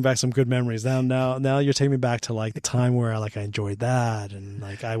 That's bringing back some good memories. Now you're taking me back to like the time where I enjoyed that, and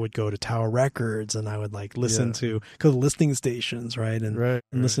like I would go to Tower Records and I would like listen to go to listening stations, right? And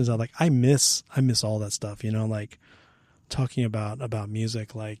listen to like I miss all that stuff, like talking about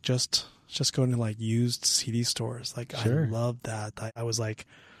music, like just going to like used CD stores. Like I loved that. I was like,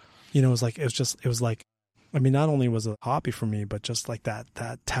 it was like I mean, not only was it a hobby for me, but just like that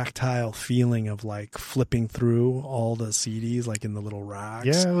tactile feeling of like flipping through all the CDs, like in the little racks.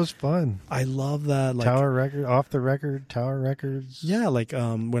 Yeah, it was fun. I love that. Like Tower Record, off the record, Tower Records. Yeah, like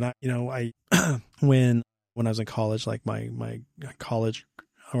when I when I was in college, like my college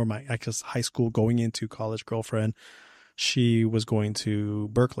or my high school going into college girlfriend, she was going to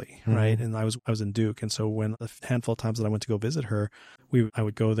Berkeley, right? And I was in Duke. And so when a handful of times that I went to go visit her, I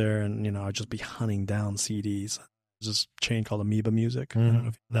would go there and, I'd just be hunting down CDs. There's this chain called Amoeba Music. I don't know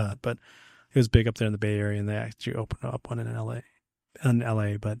if you know that, but it was big up there in the Bay Area, and they actually opened up one in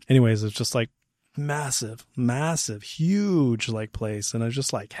LA. But anyways, it's just like massive, huge like place. And it was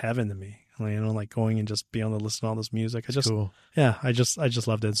just like heaven to me. Like going and just being able to listen to all this music. I just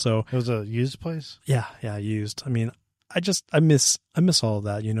loved it. So it was a used place? Yeah, used. I mean, I miss all of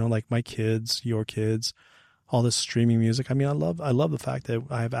that, like my kids, your kids, all this streaming music. I mean, I love the fact that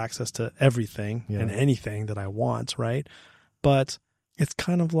I have access to everything and anything that I want, right? But it's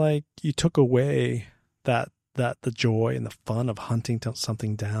kind of like you took away that the joy and the fun of hunting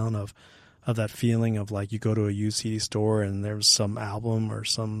something down, of that feeling of like you go to a used CD store and there's some album or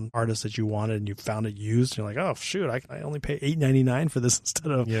some artist that you wanted and you found it used. And you're like, oh shoot, I only pay $8.99 for this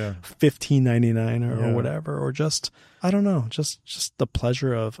instead of $15.99 or whatever. Or just, I don't know, just the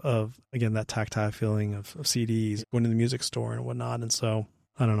pleasure of again, that tactile feeling of CDs, going to the music store and whatnot. And so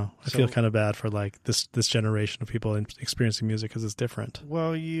I don't know. I feel kind of bad for like this generation of people experiencing music because it's different.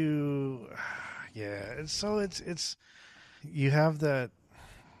 Well, so it's you have that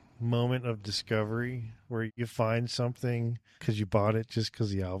moment of discovery where you find something because you bought it just because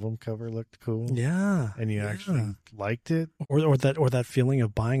the album cover looked cool, and you actually liked it, or that feeling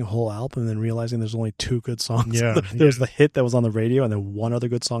of buying a whole album and then realizing there's only 2 good songs. There's the hit that was on the radio and then one other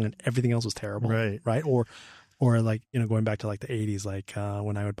good song and everything else was terrible, right? Or like going back to like the 80s, like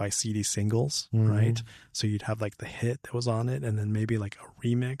when I would buy CD singles, right? So you'd have like the hit that was on it and then maybe like a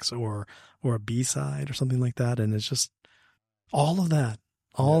remix or a B-side or something like that, and it's just all of that.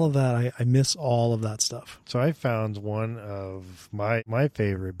 I miss all of that stuff. So I found one of my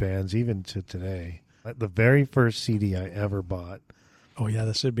favorite bands, even to today. The very first CD I ever bought. Oh yeah,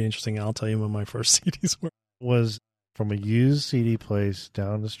 this should be interesting. I'll tell you when my first CDs were. Was from a used CD place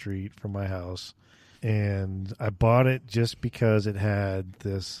down the street from my house. And I bought it just because it had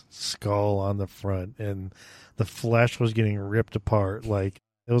this skull on the front and the flesh was getting ripped apart. Like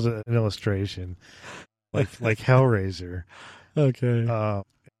it was an illustration, like Hellraiser. Okay.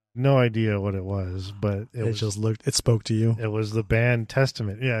 No idea what it was, but it spoke to you. It was the band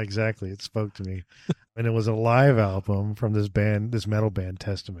Testament. Yeah, exactly. It spoke to me. And it was a live album from this metal band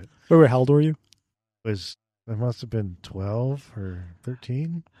Testament. Wait, how old were you? I must have been 12 or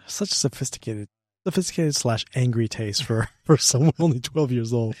 13. Such a sophisticated / angry taste for someone only 12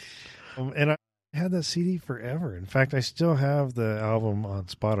 years old. And I had that CD forever. In fact, I still have the album on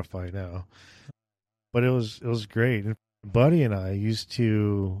Spotify now. But it was great. And Buddy and I used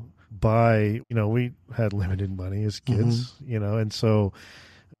to buy, we had limited money as kids, and so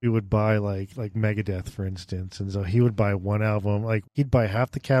we would buy like Megadeth, for instance. And so he would buy one album, like he'd buy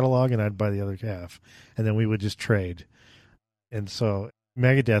half the catalog and I'd buy the other half. And then we would just trade. And so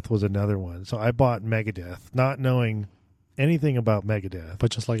Megadeth was another one. So I bought Megadeth, not knowing anything about Megadeth.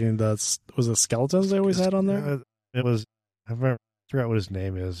 But just like was it Skeletons they always had on there? It was, I forgot what his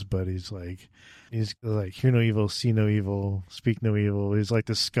name is, but he's like, hear no evil, see no evil, speak no evil. He's like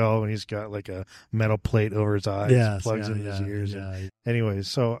the skull, and he's got like a metal plate over his eyes, plugs in his ears. Yeah. Anyways,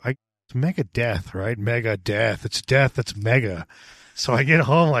 so it's Megadeth, right? Megadeth. It's death. It's mega. So I get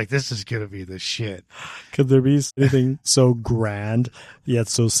home like, this is going to be the shit. Could there be anything so grand yet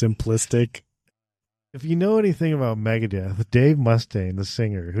so simplistic? If you know anything about Megadeth, Dave Mustaine, the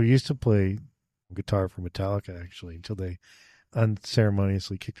singer, who used to play guitar for Metallica, actually, until they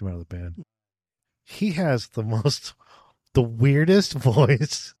unceremoniously kicked him out of the band. He has the weirdest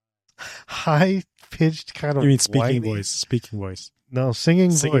voice, high-pitched kind of. You mean speaking voice? Speaking voice. No,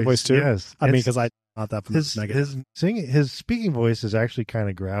 singing voice too. Yes, I mean, because I'm not that familiar. his speaking voice is actually kind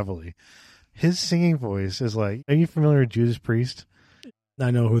of gravelly. His singing voice is like. Are you familiar with Judas Priest?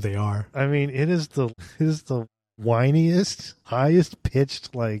 I know who they are. I mean, it is the whiniest, highest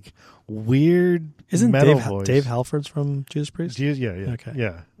pitched, like weird Isn't metal voice. Dave Halford's from Judas Priest? Yeah. Okay.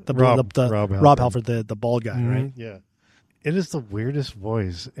 Yeah. Rob Halford, the bald guy, Mm-hmm. right? Yeah. It is the weirdest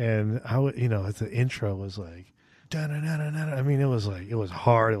voice, and how the intro was like, da-da-da-da-da. I mean, it was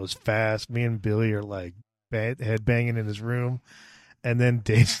hard, it was fast. Me and Billy are like head banging in his room, and then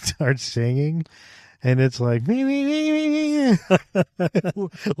Dave starts singing, and it's like me, me, me, me, me.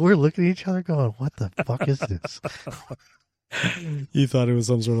 We're looking at each other, going, "What the fuck is this?" You thought it was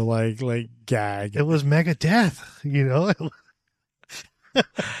some sort of like gag. It was Megadeth,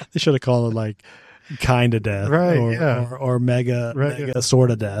 They should have called it like kind of death, Right? or mega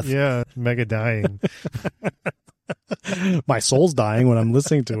sort of death. Yeah, mega dying. My soul's dying when I'm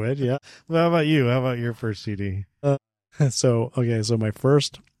listening to it. Yeah. Well, how about you? How about your first CD? So my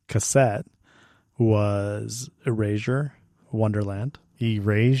first cassette was Erasure, Wonderland.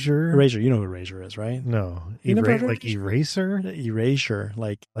 Erasure? You know who Erasure is, right? No. You never heard of like eraser? Erasure,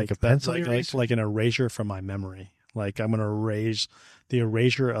 like a pencil eraser? like an erasure from my memory. Like I'm gonna erase the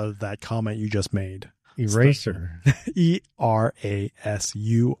erasure of that comment you just made. Eraser. ERASURE.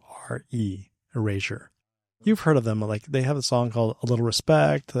 Erasure. You've heard of them. Like they have a song called A Little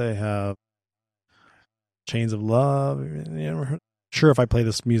Respect. They have Chains of Love. You never heard? Sure, if I play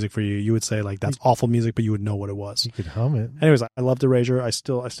this music for you, you would say like that's awful music, but you would know what it was. You could hum it. Anyways, I loved Erasure. I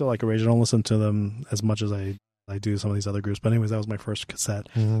still like Erasure. I don't listen to them as much as I do some of these other groups. But anyways, that was my first cassette.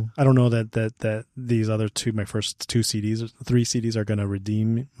 Mm-hmm. I don't know that these other my first 3 CDs are going to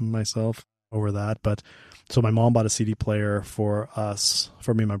redeem myself over that. But so my mom bought a CD player for me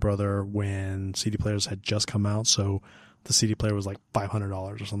and my brother, when CD players had just come out. So the CD player was like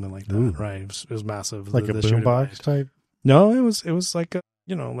 $500 or something like that. Ooh. Right? It was massive. Like a boombox type? No, it was like a,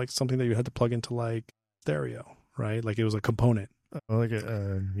 like something that you had to plug into like stereo, right? Like it was a component. Oh, like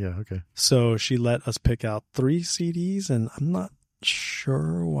yeah, okay. So she let us pick out 3 CDs, and I'm not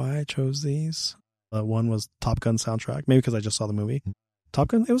sure why I chose these. One was Top Gun soundtrack, maybe because I just saw the movie. Top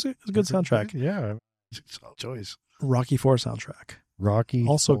Gun, it was a good soundtrack. Yeah, solid choice. Rocky IV soundtrack. Rocky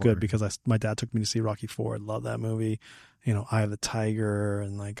also 4. Good because my dad took me to see Rocky IV. I love that movie. Eye of the Tiger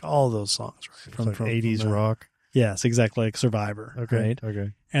and like all those songs, right? From 80s rock. Yes, exactly, like Survivor. Okay, right?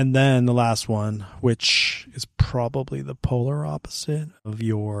 okay. And then the last one, which is probably the polar opposite of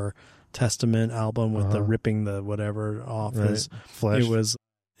your Testament album with the ripping the whatever off, is Flesh.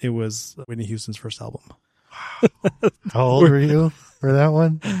 It was Whitney Houston's first album. How old were you for that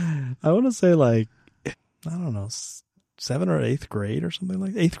one? I want to say like, I don't know, 7th or 8th grade or something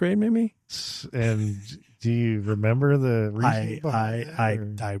like 8th grade maybe. And do you remember the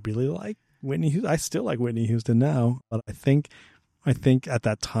reason I really like Whitney Houston. I still like Whitney Houston now, but I think at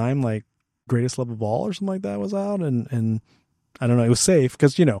that time, like Greatest Love of All or something like that was out, and I don't know, it was safe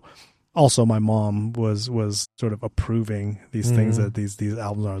because also my mom was sort of approving these things that these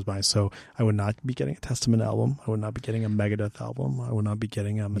albums I was buying. So I would not be getting a Testament album. I would not be getting a Megadeth album. I would not be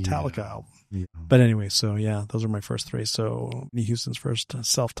getting a Metallica album. Yeah. But anyway, so yeah, those are my first 3. So Whitney Houston's first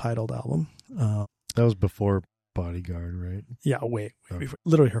self-titled album. That was before Bodyguard, right? Yeah, wait.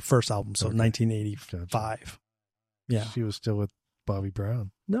 Literally her first album, so 1985. Gotcha. Yeah, she was still with Bobby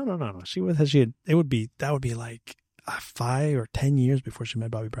Brown. No. That would be like 5 or 10 years before she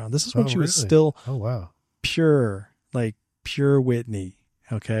met Bobby Brown. This is when she was still pure Whitney.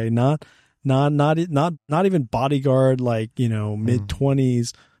 Okay, not even Bodyguard, like mid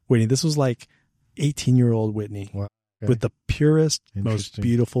 20s Whitney. This was like 18-year-old Whitney with the purest, most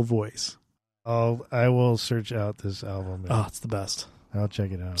beautiful voice. I will search out this album. Oh, it's the best. I'll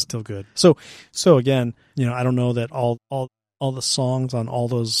check it out. Still good. So again, I don't know that all the songs on all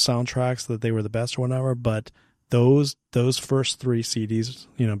those soundtracks that they were the best or whatever, but those first 3 CDs,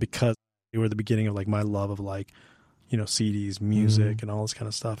 because they were the beginning of like my love of like, CDs, music, and all this kind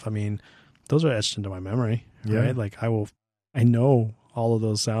of stuff. I mean, those are etched into my memory, right? Like I know all of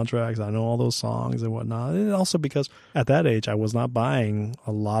those soundtracks. I know all those songs and whatnot. And also because at that age, I was not buying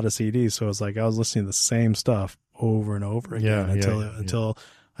a lot of CDs. So it's like I was listening to the same stuff over and over again until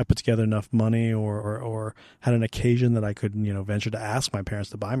I put together enough money or had an occasion that I could, venture to ask my parents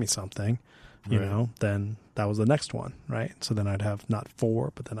to buy me something, then that was the next one, right? So then I'd have not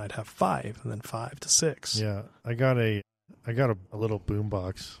 4, but then I'd have 5, and then 5 to 6. Yeah. I got a little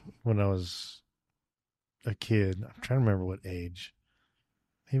boombox when I was a kid. I'm trying to remember what age.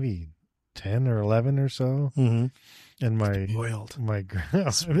 Maybe 10 or 11 or so. Mm-hmm. And Spoiled. my grandma,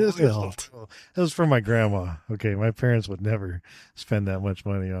 Spoiled. it was from my grandma. Okay, my parents would never spend that much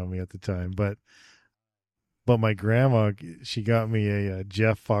money on me at the time, but my grandma, she got me a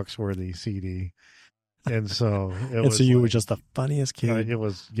Jeff Foxworthy CD, and so it And was. so you were like, just the funniest kid it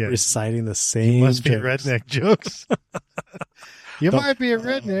was reciting the same. You must be jokes. redneck jokes. You might be a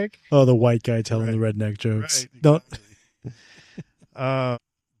redneck. Oh, the white guy telling Right. the redneck jokes. Right, exactly.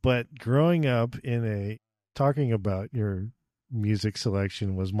 But growing up talking about your music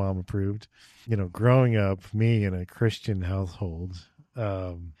selection was mom approved. Growing up, me in a Christian household,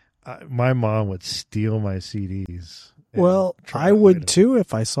 my mom would steal my CDs. Well, I would too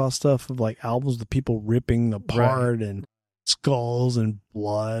if I saw stuff of like albums of people ripping apart and skulls and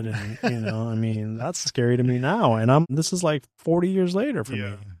blood, and I mean, that's scary to me now. And this is like 40 years later for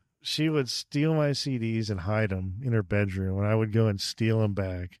me. She would steal my CDs and hide them in her bedroom, and I would go and steal them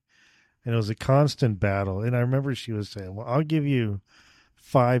back. And it was a constant battle. And I remember she was saying, "Well, I'll give you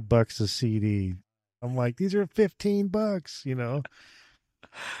 $5 a CD." I'm like, "These are $15,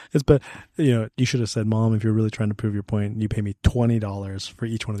 But you should have said, "Mom, if you're really trying to prove your point, you pay me $20 for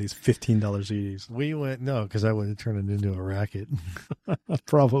each one of these $15 CDs." We went, no, because I would have turned it into a racket.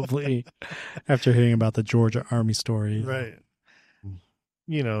 Probably after hearing about the Georgia Army story. Right.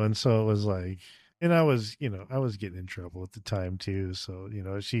 And so it was like, and I was getting in trouble at the time too. So,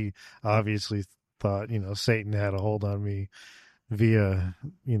 she obviously thought, Satan had a hold on me via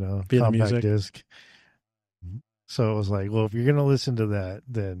compact disc. So it was like, well, if you're going to listen to that,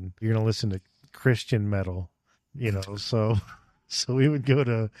 then you're going to listen to Christian metal, so we would go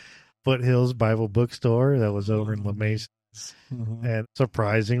to Foothills Bible Bookstore that was over in La Mesa. Mm-hmm. And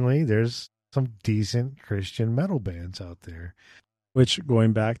surprisingly, there's some decent Christian metal bands out there. Which,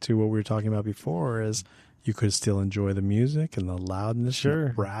 going back to what we were talking about before, is you could still enjoy the music and the loudness and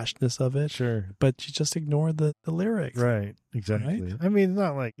the brashness of it. Sure. But you just ignore the lyrics. Right. Exactly. Right? I mean, it's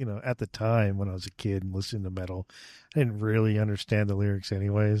not like, at the time when I was a kid and listening to metal, I didn't really understand the lyrics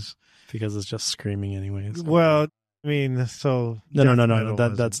anyways. Because it's just screaming anyways. Well, I mean, so... No.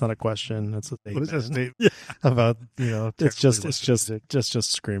 That's not a question. That's a statement. What is that statement about, It's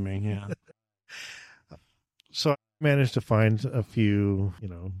just screaming, yeah. So I managed to find a few,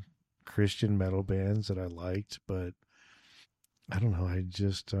 Christian metal bands that I liked, but I don't know. I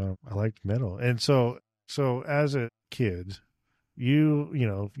just I liked metal, and so as a kid, your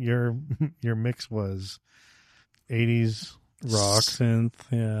mix was 80s rock,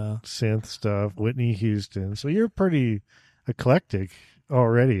 synth stuff, Whitney Houston. So you're pretty eclectic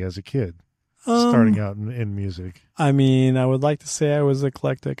already as a kid, starting out in music. I mean, I would like to say I was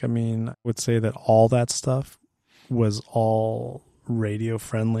eclectic. I mean, I would say that all that stuff was all radio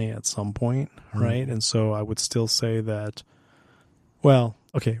friendly at some point, right? And so I would still say that, well,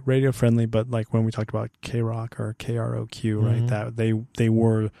 okay, radio friendly, but like when we talked about K-Rock or KROQ, right, that they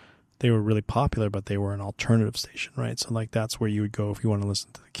were really popular, but they were an alternative station, right? So like that's where you would go if you want to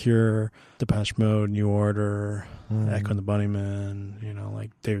listen to The Cure, Depeche Mode, New Order, Echo and the Bunnymen,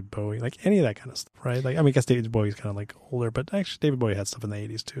 like David Bowie, like any of that kind of stuff, right? Like, I mean, I guess David Bowie's kind of like older, but actually David Bowie had stuff in the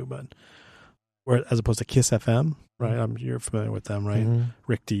 80s too, but where, as opposed to Kiss FM, right? You're familiar with them, right?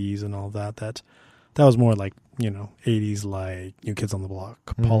 Rick Dees and all that. That was more like, 80s, like New Kids on the Block,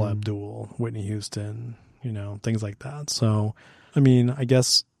 Paula Abdul, Whitney Houston, things like that. So, I mean, I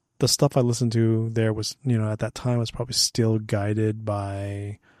guess the stuff I listened to there was, at that time was probably still guided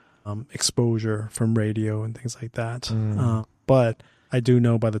by exposure from radio and things like that. But I do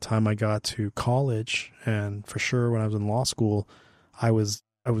know by the time I got to college, and for sure when I was in law school, I was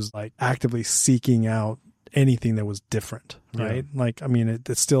like actively seeking out anything that was different, right? Yeah. Like, I mean,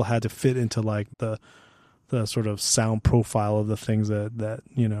 it still had to fit into like the sort of sound profile of the things that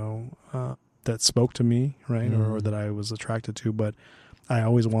that spoke to me, right? Or that I was attracted to, but I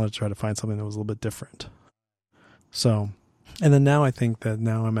always wanted to try to find something that was a little bit different. So, and then now I think that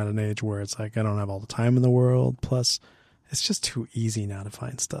now I'm at an age where it's like I don't have all the time in the world, plus it's just too easy now to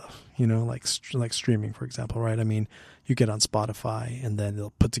find stuff, like streaming, for example, right? I mean, you get on Spotify and then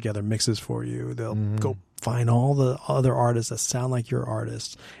they'll put together mixes for you. They'll go find all the other artists that sound like your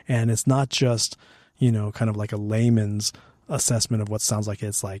artists. And it's not just, kind of like a layman's assessment of what sounds like.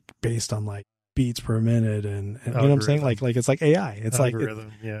 It's like based on like beats per minute and you know what I'm saying? Like it's like AI. It's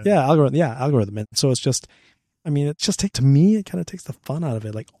algorithm, algorithm. And so it's just, I mean, it just to me, it kind of takes the fun out of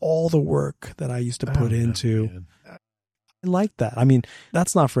it. Like all the work that I used to put into. I like that. I mean,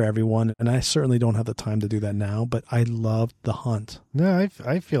 that's not for everyone, and I certainly don't have the time to do that now, but I loved the hunt. No,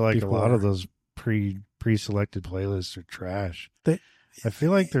 I feel like a lot of those pre-selected playlists are trash. I feel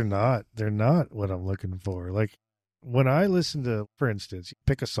like they're not what I'm looking for. Like when I listen to, for instance, you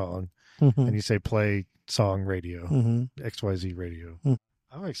pick a song and you say play song radio, Mm-hmm. XYZ radio. Mm.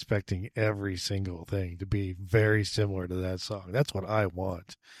 I'm expecting every single thing to be very similar to that song. That's what I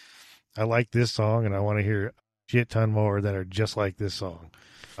want. I like this song, and I want to hear a shit ton more that are just like this song.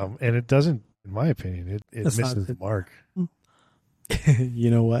 And it doesn't, in my opinion, it It's misses the mark. You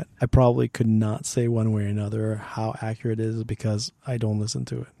know what? I probably could not say one way or another how accurate it is because I don't listen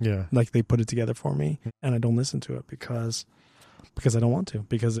to it. Yeah. Like they put it together for me and I don't listen to it because I don't want to.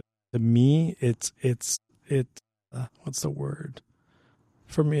 Because to me, it's what's the word?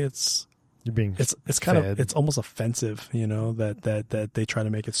 For me, You're being it's kind fed. of, it's almost offensive, you know, that they try to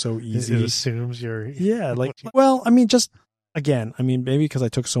make it so easy. It assumes you're. Yeah. Like, well, I mean, just again, I mean, maybe because I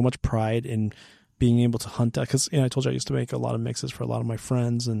took so much pride in being able to hunt out, because, you know, I told you I used to make a lot of mixes for a lot of my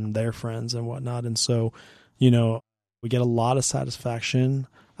friends and their friends and whatnot. And so, you know, we get a lot of satisfaction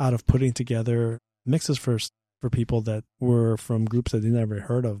out of putting together mixes for people that were from groups that they never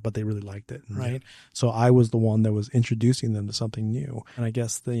heard of, but they really liked it. Right. Yeah. So I was the one that was introducing them to something new. And I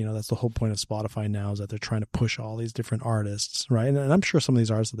guess you know, that's the whole point of Spotify now, is that they're trying to push all these different artists. Right. And I'm sure some of these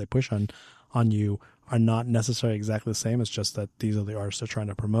artists that they push on you are not necessarily exactly the same. It's just that these are the artists they're trying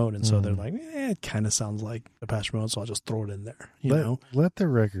to promote. And so they're like, it kind of sounds like Depeche Mode, so I'll just throw it in there. You know? Let the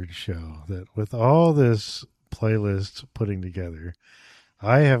record show that with all this playlist putting together,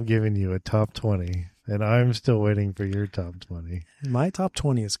 I have given you a top 20, and I'm still waiting for your top 20. My top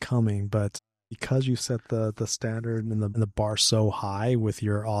 20 is coming, but because you set the standard and the bar so high with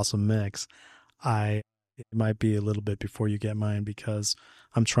your awesome mix, it might be a little bit before you get mine, because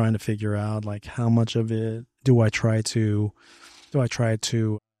I'm trying to figure out, like, how much of it do I try to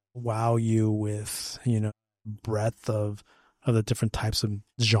wow you with, you know, breadth of the different types of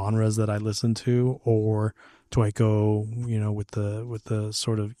genres that I listen to, or do I go, you know, with the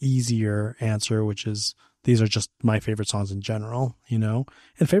sort of easier answer, which is these are just my favorite songs in general, you know?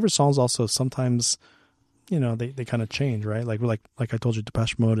 And favorite songs also sometimes, you know, they kind of change, right? Like I told you,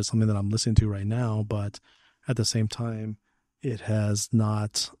 Depeche Mode is something that I'm listening to right now, but at the same time, it has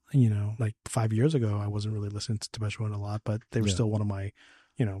not, you know, like 5 years ago, I wasn't really listening to Depeche Mode a lot, but they were still one of my,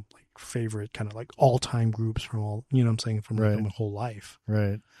 you know, like favorite kind of like all-time groups from all, you know what I'm saying, from my whole life.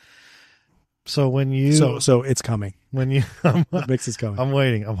 Right. So when you... So it's coming. When you... the mix is coming. I'm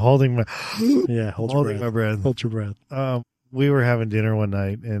waiting. I'm holding my... Yeah, hold your breath. Hold your breath. We were having dinner one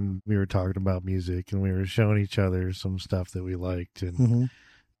night, and we were talking about music, and we were showing each other some stuff that we liked, and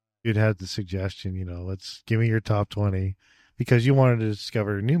you'd had the suggestion, you know, let's give me your top 20, because you wanted to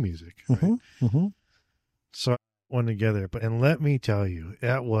discover new music, right? So I put one together, and let me tell you,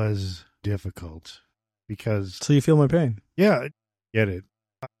 that was difficult, because... So you feel my pain? Yeah, I get it.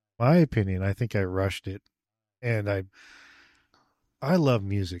 My opinion, I think I rushed it, and I love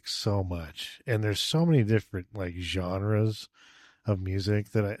music so much, and there's so many different like genres of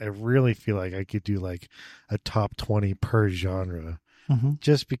music that I really feel like I could do like a top 20 per genre,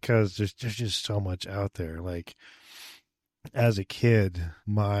 just because there's just so much out there. Like, as a kid,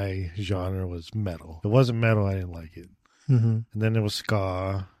 my genre was metal. If it wasn't metal, I didn't like it. And then it was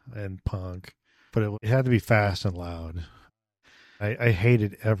ska and punk, but it had to be fast and loud. I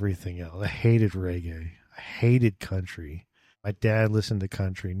hated everything else. I hated reggae. I hated country. My dad listened to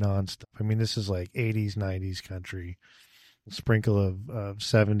country nonstop. I mean, this is like 80s, 90s country. A sprinkle of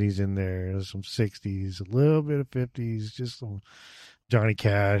 70s in there, some 60s, a little bit of 50s, just some Johnny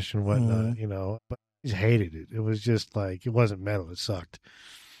Cash and whatnot, you know. But I just hated it. It was just like, it wasn't metal. It sucked.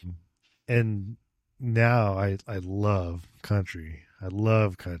 And now I love country. I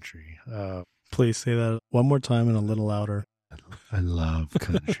love country. Please say that one more time and a little louder. I love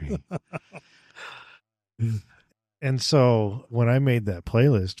country. And so when I made that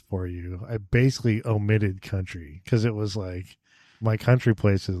playlist for you, I basically omitted country, because it was like my country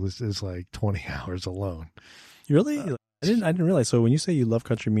playlist is like 20 hours alone. You really? I didn't realize. So when you say you love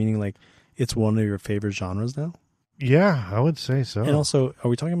country, meaning like it's one of your favorite genres now? Yeah, I would say so. And also, are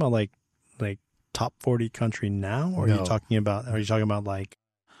we talking about like top 40 country now, or are you talking about like,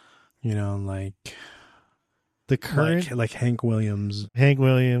 you know, like the current, like Hank Williams? Hank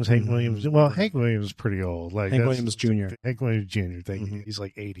Williams. Well, Hank Williams is pretty old. Like Hank Williams Jr. Hank Williams Jr. He's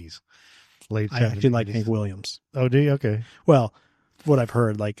like 80s, late 70s. I actually like Hank Williams. Oh, do you? Okay. Well, what I've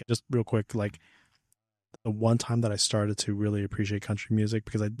heard, like, just real quick, like the one time that I started to really appreciate country music,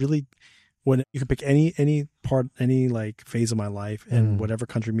 because I really, when you could pick any part, any like phase of my life, and whatever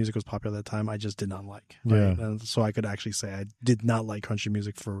country music was popular at that time, I just did not like. Right? Yeah. And so I could actually say I did not like country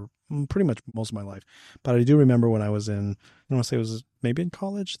music for pretty much most of my life. But I do remember when I was in, I want to say it was maybe in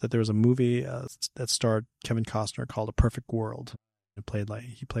college, that there was a movie that starred Kevin Costner called A Perfect World. He played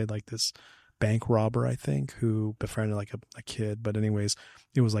like this bank robber, I think, who befriended like a kid. But anyways,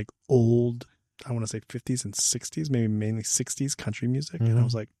 it was like old, I want to say 50s and 60s, maybe mainly 60s country music. And I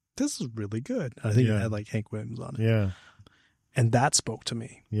was like, this is really good. And I think it had like Hank Williams on it. Yeah. And that spoke to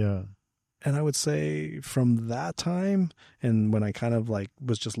me. Yeah. And I would say from that time, and when I kind of like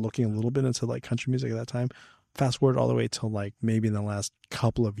was just looking a little bit into like country music at that time, fast forward all the way till like maybe in the last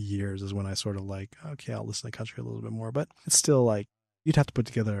couple of years is when I sort of like, okay, I'll listen to country a little bit more. But it's still like, you'd have to put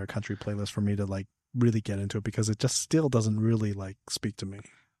together a country playlist for me to like really get into it, because it just still doesn't really like speak to me.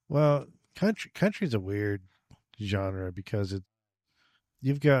 Well, country's a weird genre because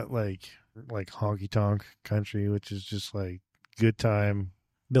you've got like honky tonk country, which is just like good time.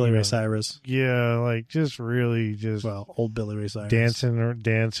 Billy Ray Cyrus. Yeah, like just really just old Billy Ray Cyrus. Dancing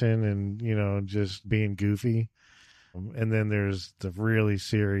and, just being goofy. And then there's the really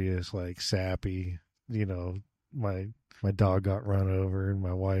serious, like sappy, my dog got run over and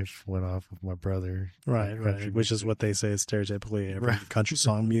my wife went off with my brother. Right. Which is what they say is stereotypically every country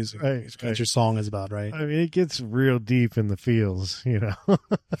song music. Right. Country song is about, right? I mean, it gets real deep in the feels,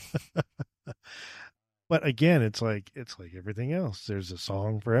 But again, it's like everything else. There's a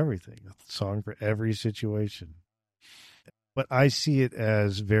song for everything, a song for every situation. But I see it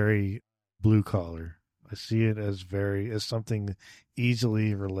as very blue collar. I see it as something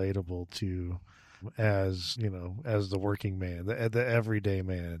easily relatable to, as the working man, the everyday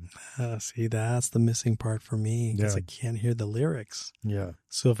man. See, that's the missing part for me, because I can't hear the lyrics. Yeah.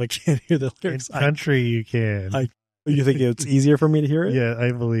 So if I can't hear the lyrics, in country you can. You think it's easier for me to hear it? Yeah,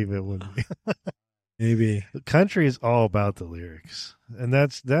 I believe it would be. Maybe. The country is all about the lyrics, and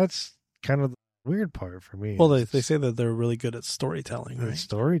that's kind of the weird part for me. Well, they say that they're really good at storytelling, right?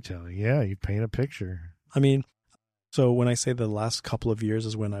 Storytelling, yeah. You paint a picture. I mean, so when I say the last couple of years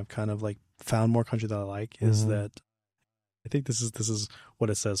is when I've kind of like found more country that I like, is that I think this is what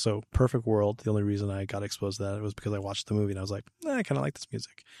it says. So Perfect World, the only reason I got exposed to that was because I watched the movie and I was like, I kind of like this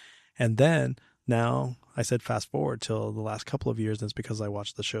music. And then now I said fast forward till the last couple of years, and it's because I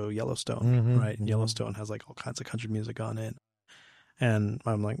watched the show Yellowstone, right? And Yellowstone has like all kinds of country music on it. And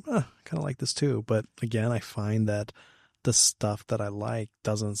I'm like, kind of like this too. But again, I find that the stuff that I like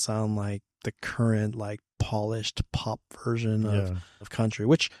doesn't sound like the current like polished pop version of country,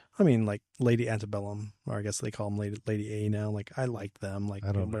 which I mean, like Lady Antebellum, or I guess they call them Lady A now. Like I liked them, like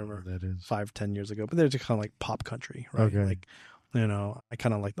I don't remember what that is 5-10 years ago, but they're just kind of like pop country, right? Okay. Like, I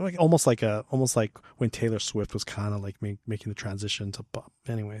kind of like almost like when Taylor Swift was kind of like making the transition to pop.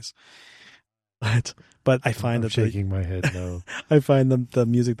 Anyways, but I find that shaking my head no. I find the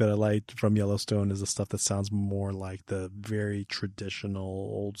music that I liked from Yellowstone is the stuff that sounds more like the very traditional,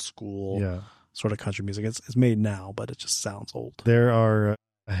 old school sort of country music. It's made now, but it just sounds old. There are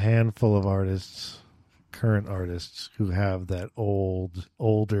a handful of artists, current artists, who have that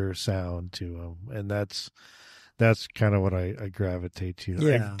older sound to them, and that's kind of what I gravitate to.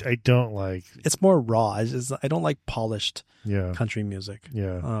 Yeah. I don't like. It's more raw. I don't like polished country music.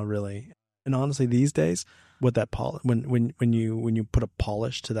 Yeah. Really. And honestly, these days, with that when you put a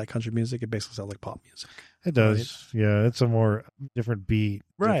polish to that country music, it basically sounds like pop music. It does. Right? Yeah. It's a more different beat.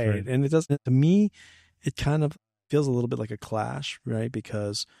 Right. Different. And it does, to me, it kind of feels a little bit like a Clash, right?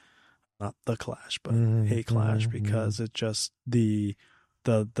 Because not the Clash, but a Clash, because it just the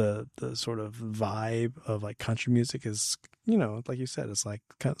sort of vibe of like country music is, like you said, it's like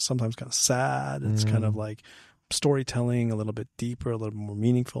sometimes kind of sad. It's kind of like storytelling, a little bit deeper, a little more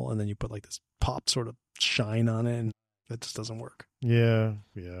meaningful, and then you put like this pop sort of shine on it, and that just doesn't work. Yeah.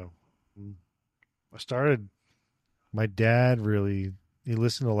 My dad he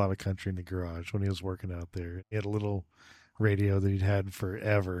listened to a lot of country in the garage when he was working out there. He had a little radio that he'd had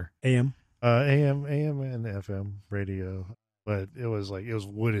forever. AM and FM radio. But it was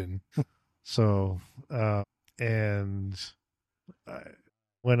wooden. So,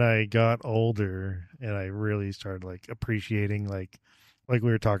 when I got older and I really started like appreciating, like we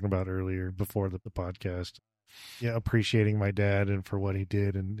were talking about earlier before the podcast, appreciating my dad and for what he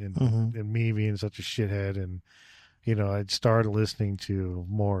did and me being such a shithead. And, I'd started listening to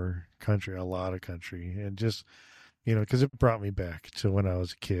more country, a lot of country, and just, because it brought me back to when I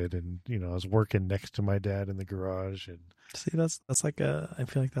was a kid and, I was working next to my dad in the garage. And see, I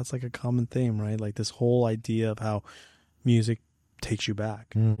feel like that's like a common theme, right? Like this whole idea of how music takes you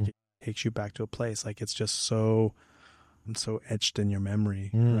back. It takes you back to a place. Like it's just so etched in your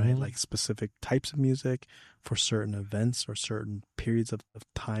memory, right? Like specific types of music for certain events or certain periods of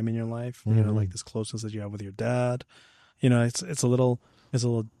time in your life, like this closeness that you have with your dad. It's a little, I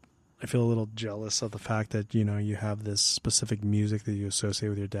feel a little jealous of the fact that, you have this specific music that you associate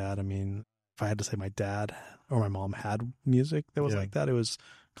with your dad. I mean, if I had to say my dad or my mom had music that was Yeah. like that. It was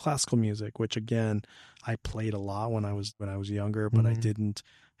classical music, which again, I played a lot when I was younger, but I didn't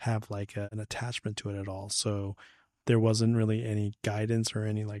have like an attachment to it at all. So there wasn't really any guidance or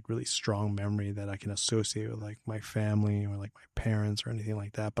any like really strong memory that I can associate with like my family or like my parents or anything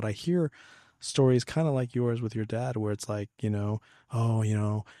like that. But I hear stories kind of like yours with your dad, where it's like,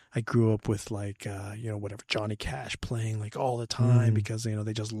 oh, I grew up with like, whatever, Johnny Cash playing like all the time because,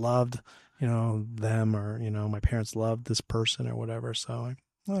 they just loved, them, or, my parents loved this person or whatever. So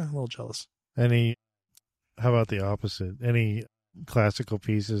I'm a little jealous. How about the opposite? Any classical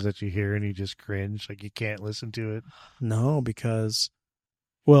pieces that you hear and you just cringe, like you can't listen to it? No, because,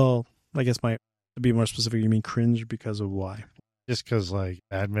 well, I guess to be more specific, you mean cringe because of why? Just because, like,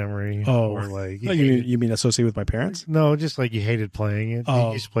 bad memory? Oh, or like you mean associate with my parents? No, just like you hated playing it. Oh,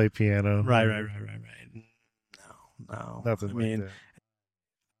 you used to play piano. Right. No. Nothing I like mean,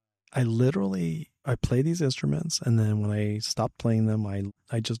 that. I play these instruments, and then when I stopped playing them,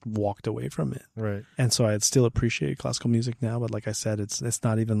 I just walked away from it. Right. And so I still appreciate classical music now, but like I said, it's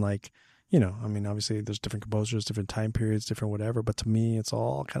not even like, I mean, obviously there's different composers, different time periods, different whatever, but to me, it's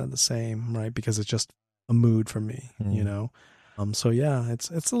all kind of the same, right? Because it's just a mood for me, So yeah, it's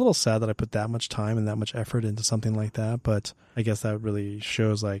a little sad that I put that much time and that much effort into something like that, but I guess that really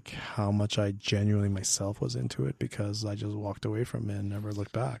shows like how much I genuinely myself was into it, because I just walked away from it and never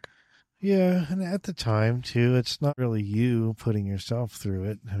looked back. Yeah, and at the time too, it's not really you putting yourself through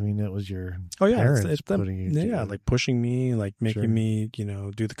it. I mean, it was your parents it's putting you through it. like pushing me, like making me,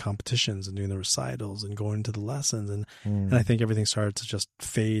 do the competitions and doing the recitals and going to the lessons, and I think everything started to just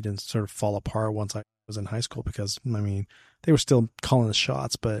fade and sort of fall apart once I was in high school, because I mean, they were still calling the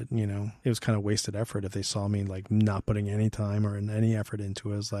shots, but it was kind of wasted effort if they saw me like not putting any time or any effort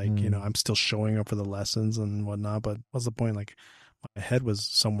into it. It's like, I'm still showing up for the lessons and whatnot, but what's the point? Like, my head was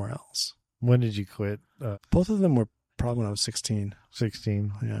somewhere else. When did you quit? Both of them were probably when I was 16.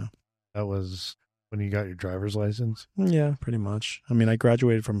 16? Yeah. That was when you got your driver's license? Yeah, pretty much. I mean, I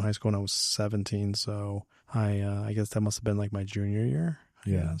graduated from high school when I was 17, so I guess that must have been like my junior year.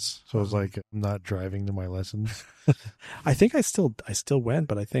 Yes. So it was like not driving to my lessons? I think I still went,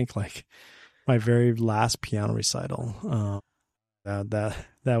 but I think like my very last piano recital, that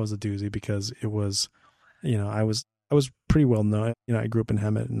was a doozy, because it was, I was pretty well known. I grew up in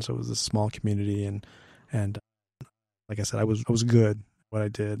Hemet, and so it was a small community, and like I said, I was good at what I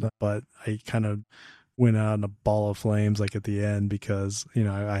did, but I kind of went out in a ball of flames like at the end, because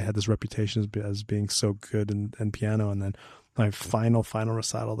I had this reputation as being so good in piano, and then my final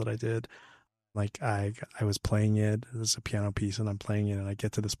recital that I did, like I was playing it as a piano piece, and I'm playing it, and I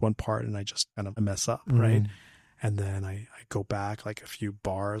get to this one part, and I just kind of mess up, right? And then I go back like a few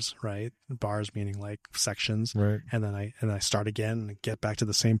bars, right? Bars meaning like sections. Right. And then I start again and get back to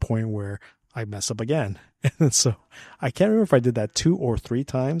the same point where I mess up again. And so I can't remember if I did that 2 or 3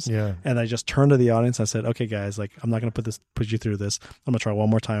 times. Yeah. And I just turned to the audience. And I said, okay, guys, like, I'm not going to put you through this. I'm going to try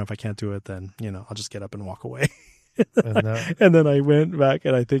one more time. If I can't do it, then, I'll just get up and walk away. And then I went back,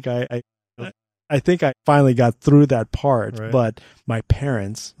 and I think I think I finally got through that part, right. But my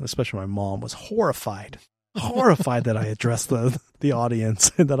parents, especially my mom, was horrified that I addressed the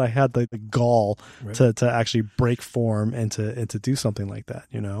audience, and that I had the gall right. to actually break form and to do something like that,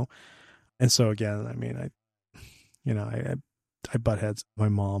 And so again, I mean, I butt heads with my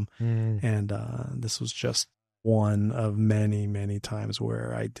mom, and this was just one of many, many times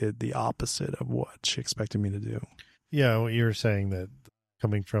where I did the opposite of what she expected me to do. Yeah, what you were saying, that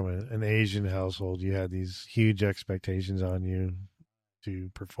coming from an Asian household, you had these huge expectations on you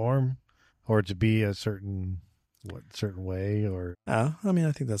to perform or to be a certain way, or I mean,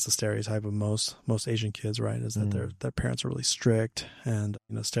 I think that's the stereotype of most Asian kids, right? Is that their parents are really strict, and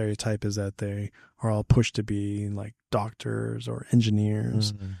stereotype is that they are all pushed to be like doctors or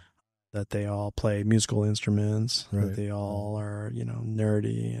engineers, that they all play musical instruments, right. that they all are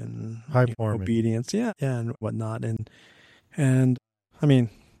nerdy and high performing, obedience, yeah, and whatnot, and I mean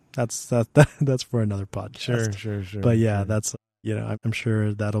that's for another podcast. Sure. But yeah, that's I'm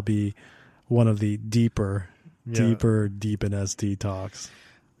sure that'll be one of the deeper deep in SD talks.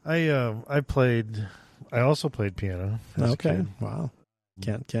 I also played piano. Okay, wow.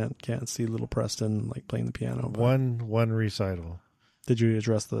 Can't see little Preston like playing the piano. One recital. Did you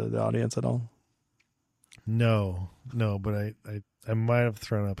address the audience at all? No, but I might have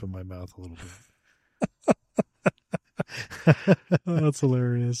thrown up in my mouth a little bit. Oh, that's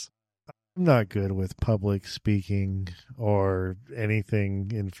hilarious. I'm not good with public speaking or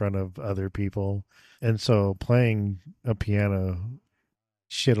anything in front of other people. And so playing a piano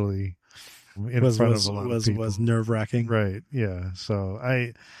shittily in front of a lot of people was nerve-wracking. Right. Yeah. So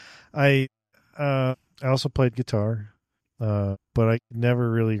I I also played guitar, but I never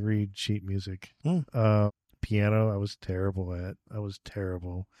really read sheet music. Piano, I was terrible at. I was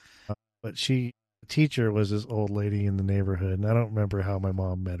terrible. But the teacher was this old lady in the neighborhood, and I don't remember how my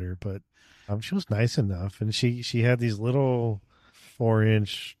mom met her, but she was nice enough, and she had these little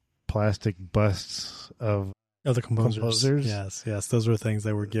 4-inch plastic busts of the composers. Yes, those were things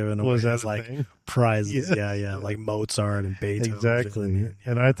that were given away as like prizes. Yeah, like Mozart and Beethoven. Exactly.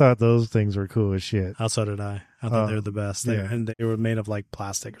 And I thought those things were cool as shit. So did I. I thought they were the best. And they were made of like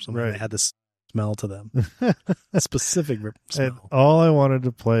plastic or something. Right. They had this smell to them, a specific smell. And all I wanted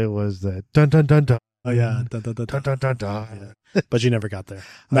to play was that dun dun dun dun. Oh yeah, dun dun dun dun dun dun. dun. Yeah. But you never got there.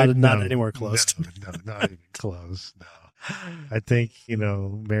 Not anywhere close. No, not even close. No. I think,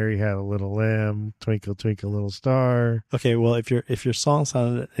 Mary Had a Little Lamb, Twinkle Twinkle Little Star. Okay, well, if your song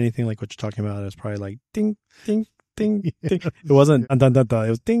sounded anything like what you're talking about, it was probably like ding, ding, ding, ding. It wasn't dun dun dun dun. It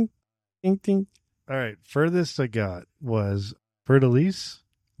was ding, ding, ding. All right, furthest I got was Fleur de Lis.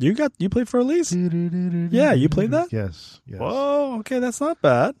 You played Fleur de Lis? Yeah, you played that? Yes. Whoa, okay, that's not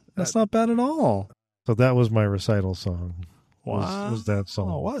bad. That's not bad at all. So that was my recital song. Wow. Was that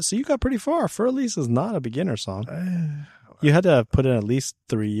song. Oh, wow. So you got pretty far. Fleur de Lis is not a beginner song. You had to put in at least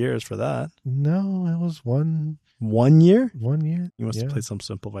 3 years for that. No, it was 1 year? 1 year. You must have played some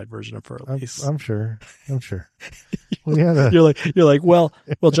simplified version of Fleur de Lis. I'm sure. You're like, well,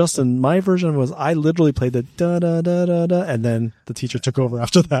 Justin, my version was I literally played the da da da da da, and then the teacher took over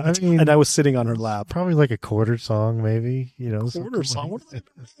after that, and I was sitting on her lap. Probably like a quarter song, maybe. Quarter song. What does that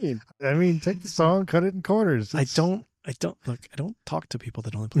mean? I mean, take the song, cut it in quarters. I don't talk to people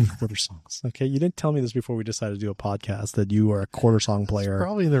that only play quarter songs. Okay. You didn't tell me this before we decided to do a podcast that you are a quarter song player. It's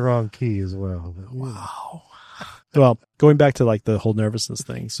probably the wrong key as well. Wow. Well, going back to like the whole nervousness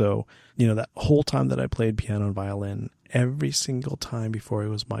thing. So, that whole time that I played piano and violin, every single time before it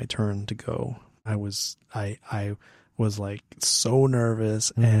was my turn to go, I was like so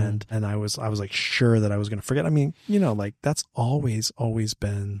nervous and I was like sure that I was going to forget. I mean, like that's always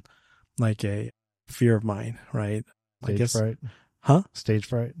been like a fear of mine, right? Stage fright. Huh? Stage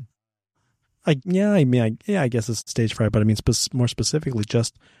fright. I guess it's stage fright, but I mean, more specifically,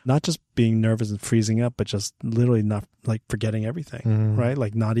 just not just being nervous and freezing up, but just literally not like forgetting everything, right?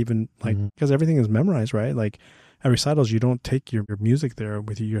 Like not even like, because everything is memorized, right? Like at recitals, you don't take your music there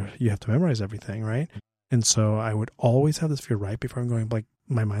with you. You have to memorize everything, right? And so I would always have this fear right before I'm going, like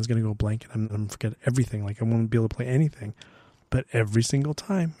my mind's going to go blank and I'm going to forget everything. Like I won't be able to play anything, but every single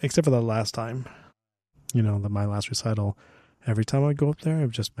time, except for that last time, my last recital, every time I go up there,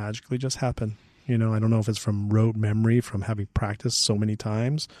 it just magically just happened. I don't know if it's from rote memory from having practiced so many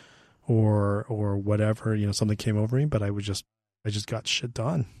times or whatever, something came over me, but I just got shit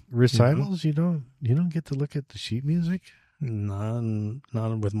done. Recitals, you don't get to look at the sheet music?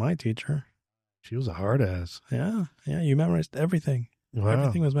 Not with my teacher. She was a hard ass. Yeah, you memorized everything. Wow.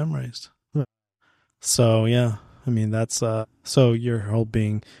 Everything was memorized. Huh. So, yeah, I mean, that's, so your whole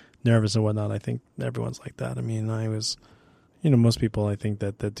being nervous and whatnot, I think everyone's like that. I mean, I was, most people, I think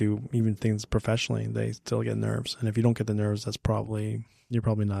that do even things professionally, they still get nerves. And if you don't get the nerves, you're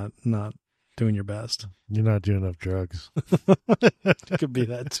probably not doing your best. You're not doing enough drugs. It could be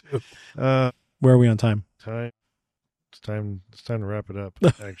that too. Where are we on time? It's time to wrap it up,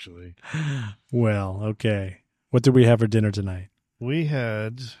 actually. Well, okay. What did we have for dinner tonight? We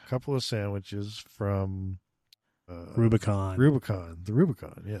had a couple of sandwiches from Rubicon. The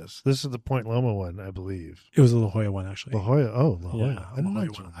Rubicon, yes. This is the Point Loma one, I believe. It was the La Jolla one, actually. La Jolla. Yeah, I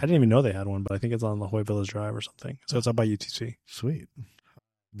didn't even know they had one, but I think it's on La Jolla Village Drive or something. So it's up by UTC. Sweet.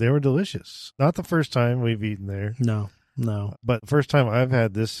 They were delicious. Not the first time we've eaten there. No. But the first time I've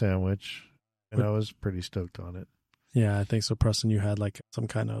had this sandwich, and I was pretty stoked on it. Yeah, I think so. Preston, you had like some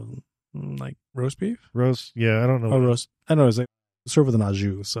kind of like roast beef? Yeah, I don't know. Roast. I know it was like served with an au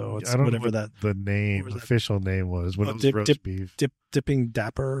jus, so it's whatever what the official name was. What it was roast beef. Dipping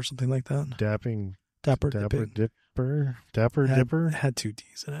Dapper or something like that? Dapper Dipper? Had 2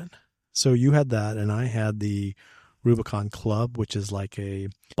 D's in it. So you had that, and I had the Rubicon Club, which is like a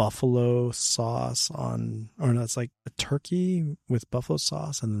buffalo sauce it's like a turkey with buffalo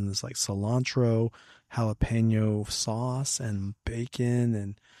sauce, and then there's like cilantro, jalapeno sauce, and bacon,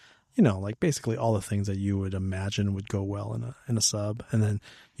 and like basically all the things that you would imagine would go well in a sub. And then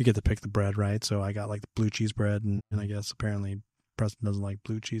you get to pick the bread, right? So I got like the blue cheese bread, and I guess apparently Preston doesn't like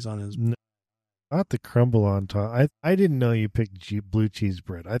blue cheese on his. Not the crumble on top. I didn't know you picked blue cheese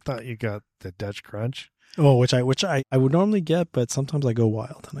bread. I thought you got the Dutch Crunch. Oh, which I would normally get, but sometimes I go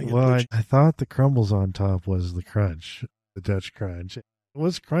wild and I get blue cheese. I thought the crumbles on top was the crunch, the Dutch Crunch. It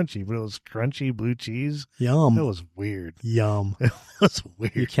was crunchy, but it was crunchy blue cheese. Yum. It was weird. Yum. It was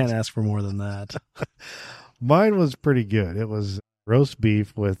weird. You can't ask for more than that. Mine was pretty good. It was roast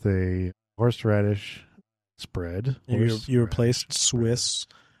beef with a horseradish spread. You replaced Swiss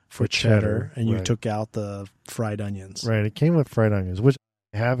for cheddar, and you took out the fried onions. Right. It came with fried onions, which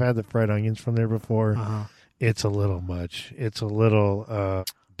I have had the fried onions from there before. Uh-huh. It's a little much. It's a little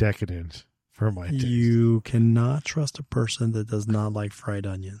decadent for my taste. You cannot trust a person that does not like fried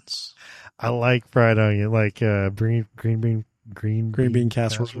onions. I like fried onion, like green bean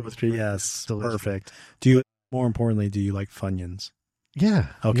casserole with yes, delicious. Perfect. More importantly, do you like Funyuns? Yeah.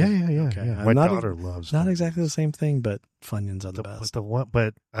 Okay. Yeah. Okay. My daughter loves. Not Funyuns. exactly the same thing, but Funyuns are the best.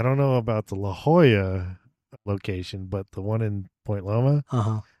 But I don't know about the La Jolla location, but the one in Point Loma,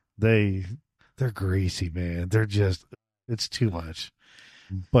 they're greasy, man. They're just, it's too much.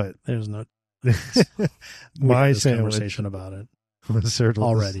 But there's no my conversation about it was served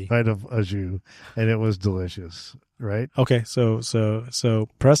already side of au jus, and it was delicious. Right? Okay, so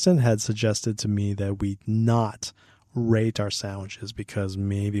Preston had suggested to me that we not rate our sandwiches because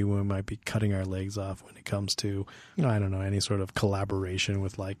maybe we might be cutting our legs off when it comes to, I don't know, any sort of collaboration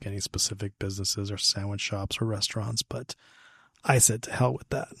with like any specific businesses or sandwich shops or restaurants. But I said to hell with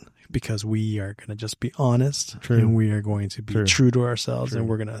that because we are going to just be honest. True. And we are going to be true to ourselves. True. And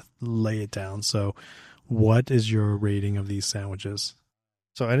we're going to lay it down. So what is your rating of these sandwiches?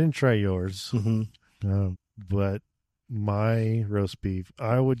 So I didn't try yours, but my roast beef,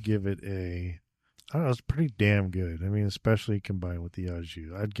 I would give it I don't know, it's pretty damn good. I mean, especially combined with the au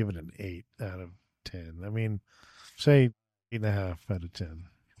jus. I'd give it an 8 out of 10. I mean, say 8.5 out of 10.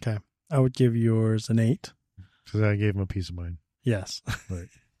 Okay. I would give yours an 8. Because I gave him a piece of mine. Yes.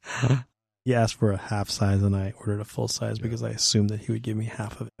 Right. He asked for a half size and I ordered a full size because I assumed that he would give me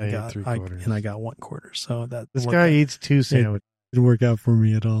half of it. I ate 3/4. And I got 1/4. So this guy eats 2 sandwiches. It didn't work out for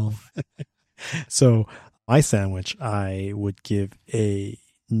me at all. So my sandwich, I would give a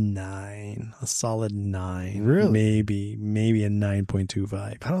 9, a solid 9. Really? Maybe a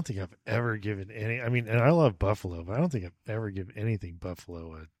 9.25. I don't think I've ever given any. I mean, and I love buffalo, but I don't think I've ever given anything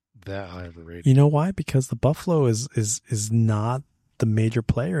buffalo that high of a rating. You know why? Because the buffalo is not the major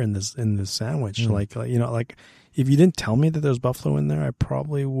player in this sandwich. Like if you didn't tell me that there's buffalo in there, I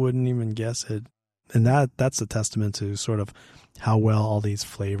probably wouldn't even guess it. And that's a testament to sort of how well all these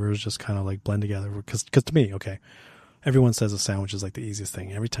flavors just kind of like blend together. Because to me, okay, everyone says a sandwich is like the easiest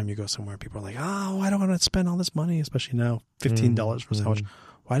thing. Every time you go somewhere, people are like, oh, I don't want to spend all this money, especially now, $15 for a sandwich.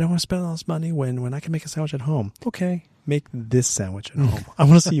 Why do I want to spend all this money when I can make a sandwich at home? Okay, make this sandwich at home. I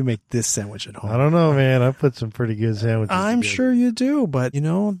want to see you make this sandwich at home. I don't know, man. I put some pretty good sandwiches I'm together. sure you do, but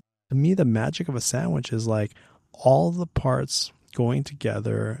to me, the magic of a sandwich is like all the parts going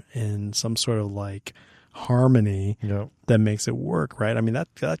together in some sort of like harmony that makes it work, right? I mean,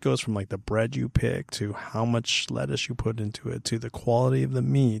 that goes from like the bread you pick to how much lettuce you put into it, to the quality of the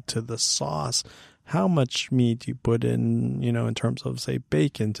meat, to the sauce, how much meat you put in, in terms of say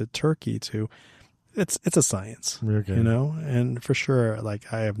bacon, to turkey, to it's a science, and for sure,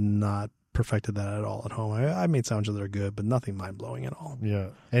 like I have not perfected that at all at home. I made sandwiches that are good, but nothing mind blowing at all. Yeah.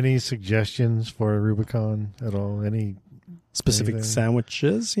 Any suggestions for a Rubicon at all? Any specific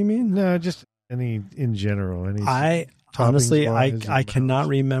sandwiches? You mean? No, just any in general. Any. I honestly, I cannot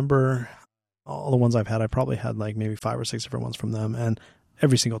remember all the ones I've had. I probably had like maybe 5 or 6 different ones from them, and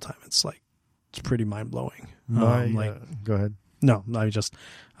every single time it's pretty mind blowing. Go ahead. No,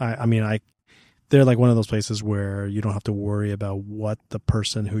 I mean, they're like one of those places where you don't have to worry about what the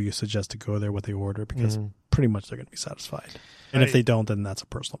person who you suggest to go there, what they order, because pretty much they're going to be satisfied. And if they don't, then that's a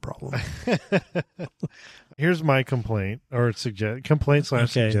personal problem. Here's my complaint or complaint /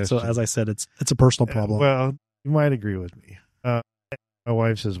 suggestion. Okay, so as I said, it's a personal problem. Well, you might agree with me. My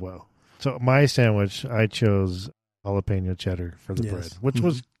wife's as well. So my sandwich, I chose jalapeno cheddar for the bread, which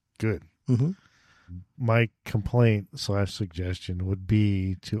was good. Mm-hmm. My complaint / suggestion would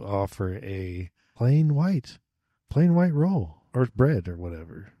be to offer a plain white roll or bread or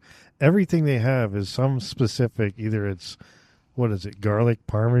whatever. Everything they have is some specific, either it's, garlic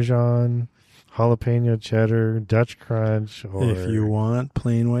parmesan, jalapeno cheddar, Dutch crunch, or... If you want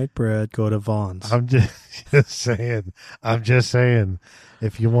plain white bread, go to Vaughn's. I'm just saying,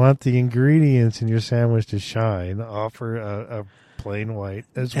 if you want the ingredients in your sandwich to shine, offer a plain white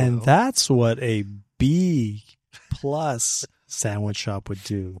as well. And that's what a B+ sandwich shop would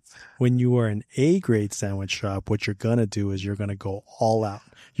do. When you are an A-grade sandwich shop, what you're going to do is you're going to go all out.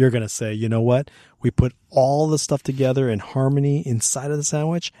 You're going to say, you know what? We put all the stuff together in harmony inside of the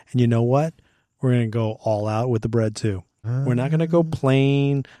sandwich. And you know what? We're going to go all out with the bread too. We're not going to go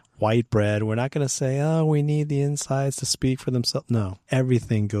plain white bread. We're not going to say, oh, we need the insides to speak for themselves. No,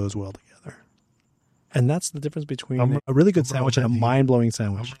 everything goes well together. And that's the difference between a really good sandwich and a mind-blowing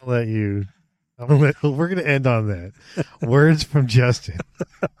sandwich. I'm going to let you, we're going to end on that. Words from Justin.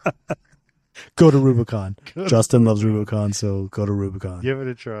 Go to Rubicon. Justin loves Rubicon, so go to Rubicon. Give it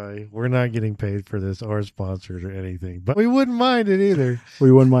a try. We're not getting paid for this or sponsored or anything, but we wouldn't mind it either.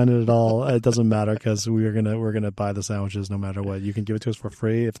 We wouldn't mind it at all. It doesn't matter because we're gonna buy the sandwiches no matter what. You can give it to us for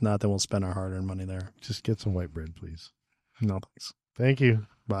free. If not, then we'll spend our hard-earned money there. Just get some white bread, please. No thanks. Thank you.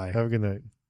 Bye. Have a good night.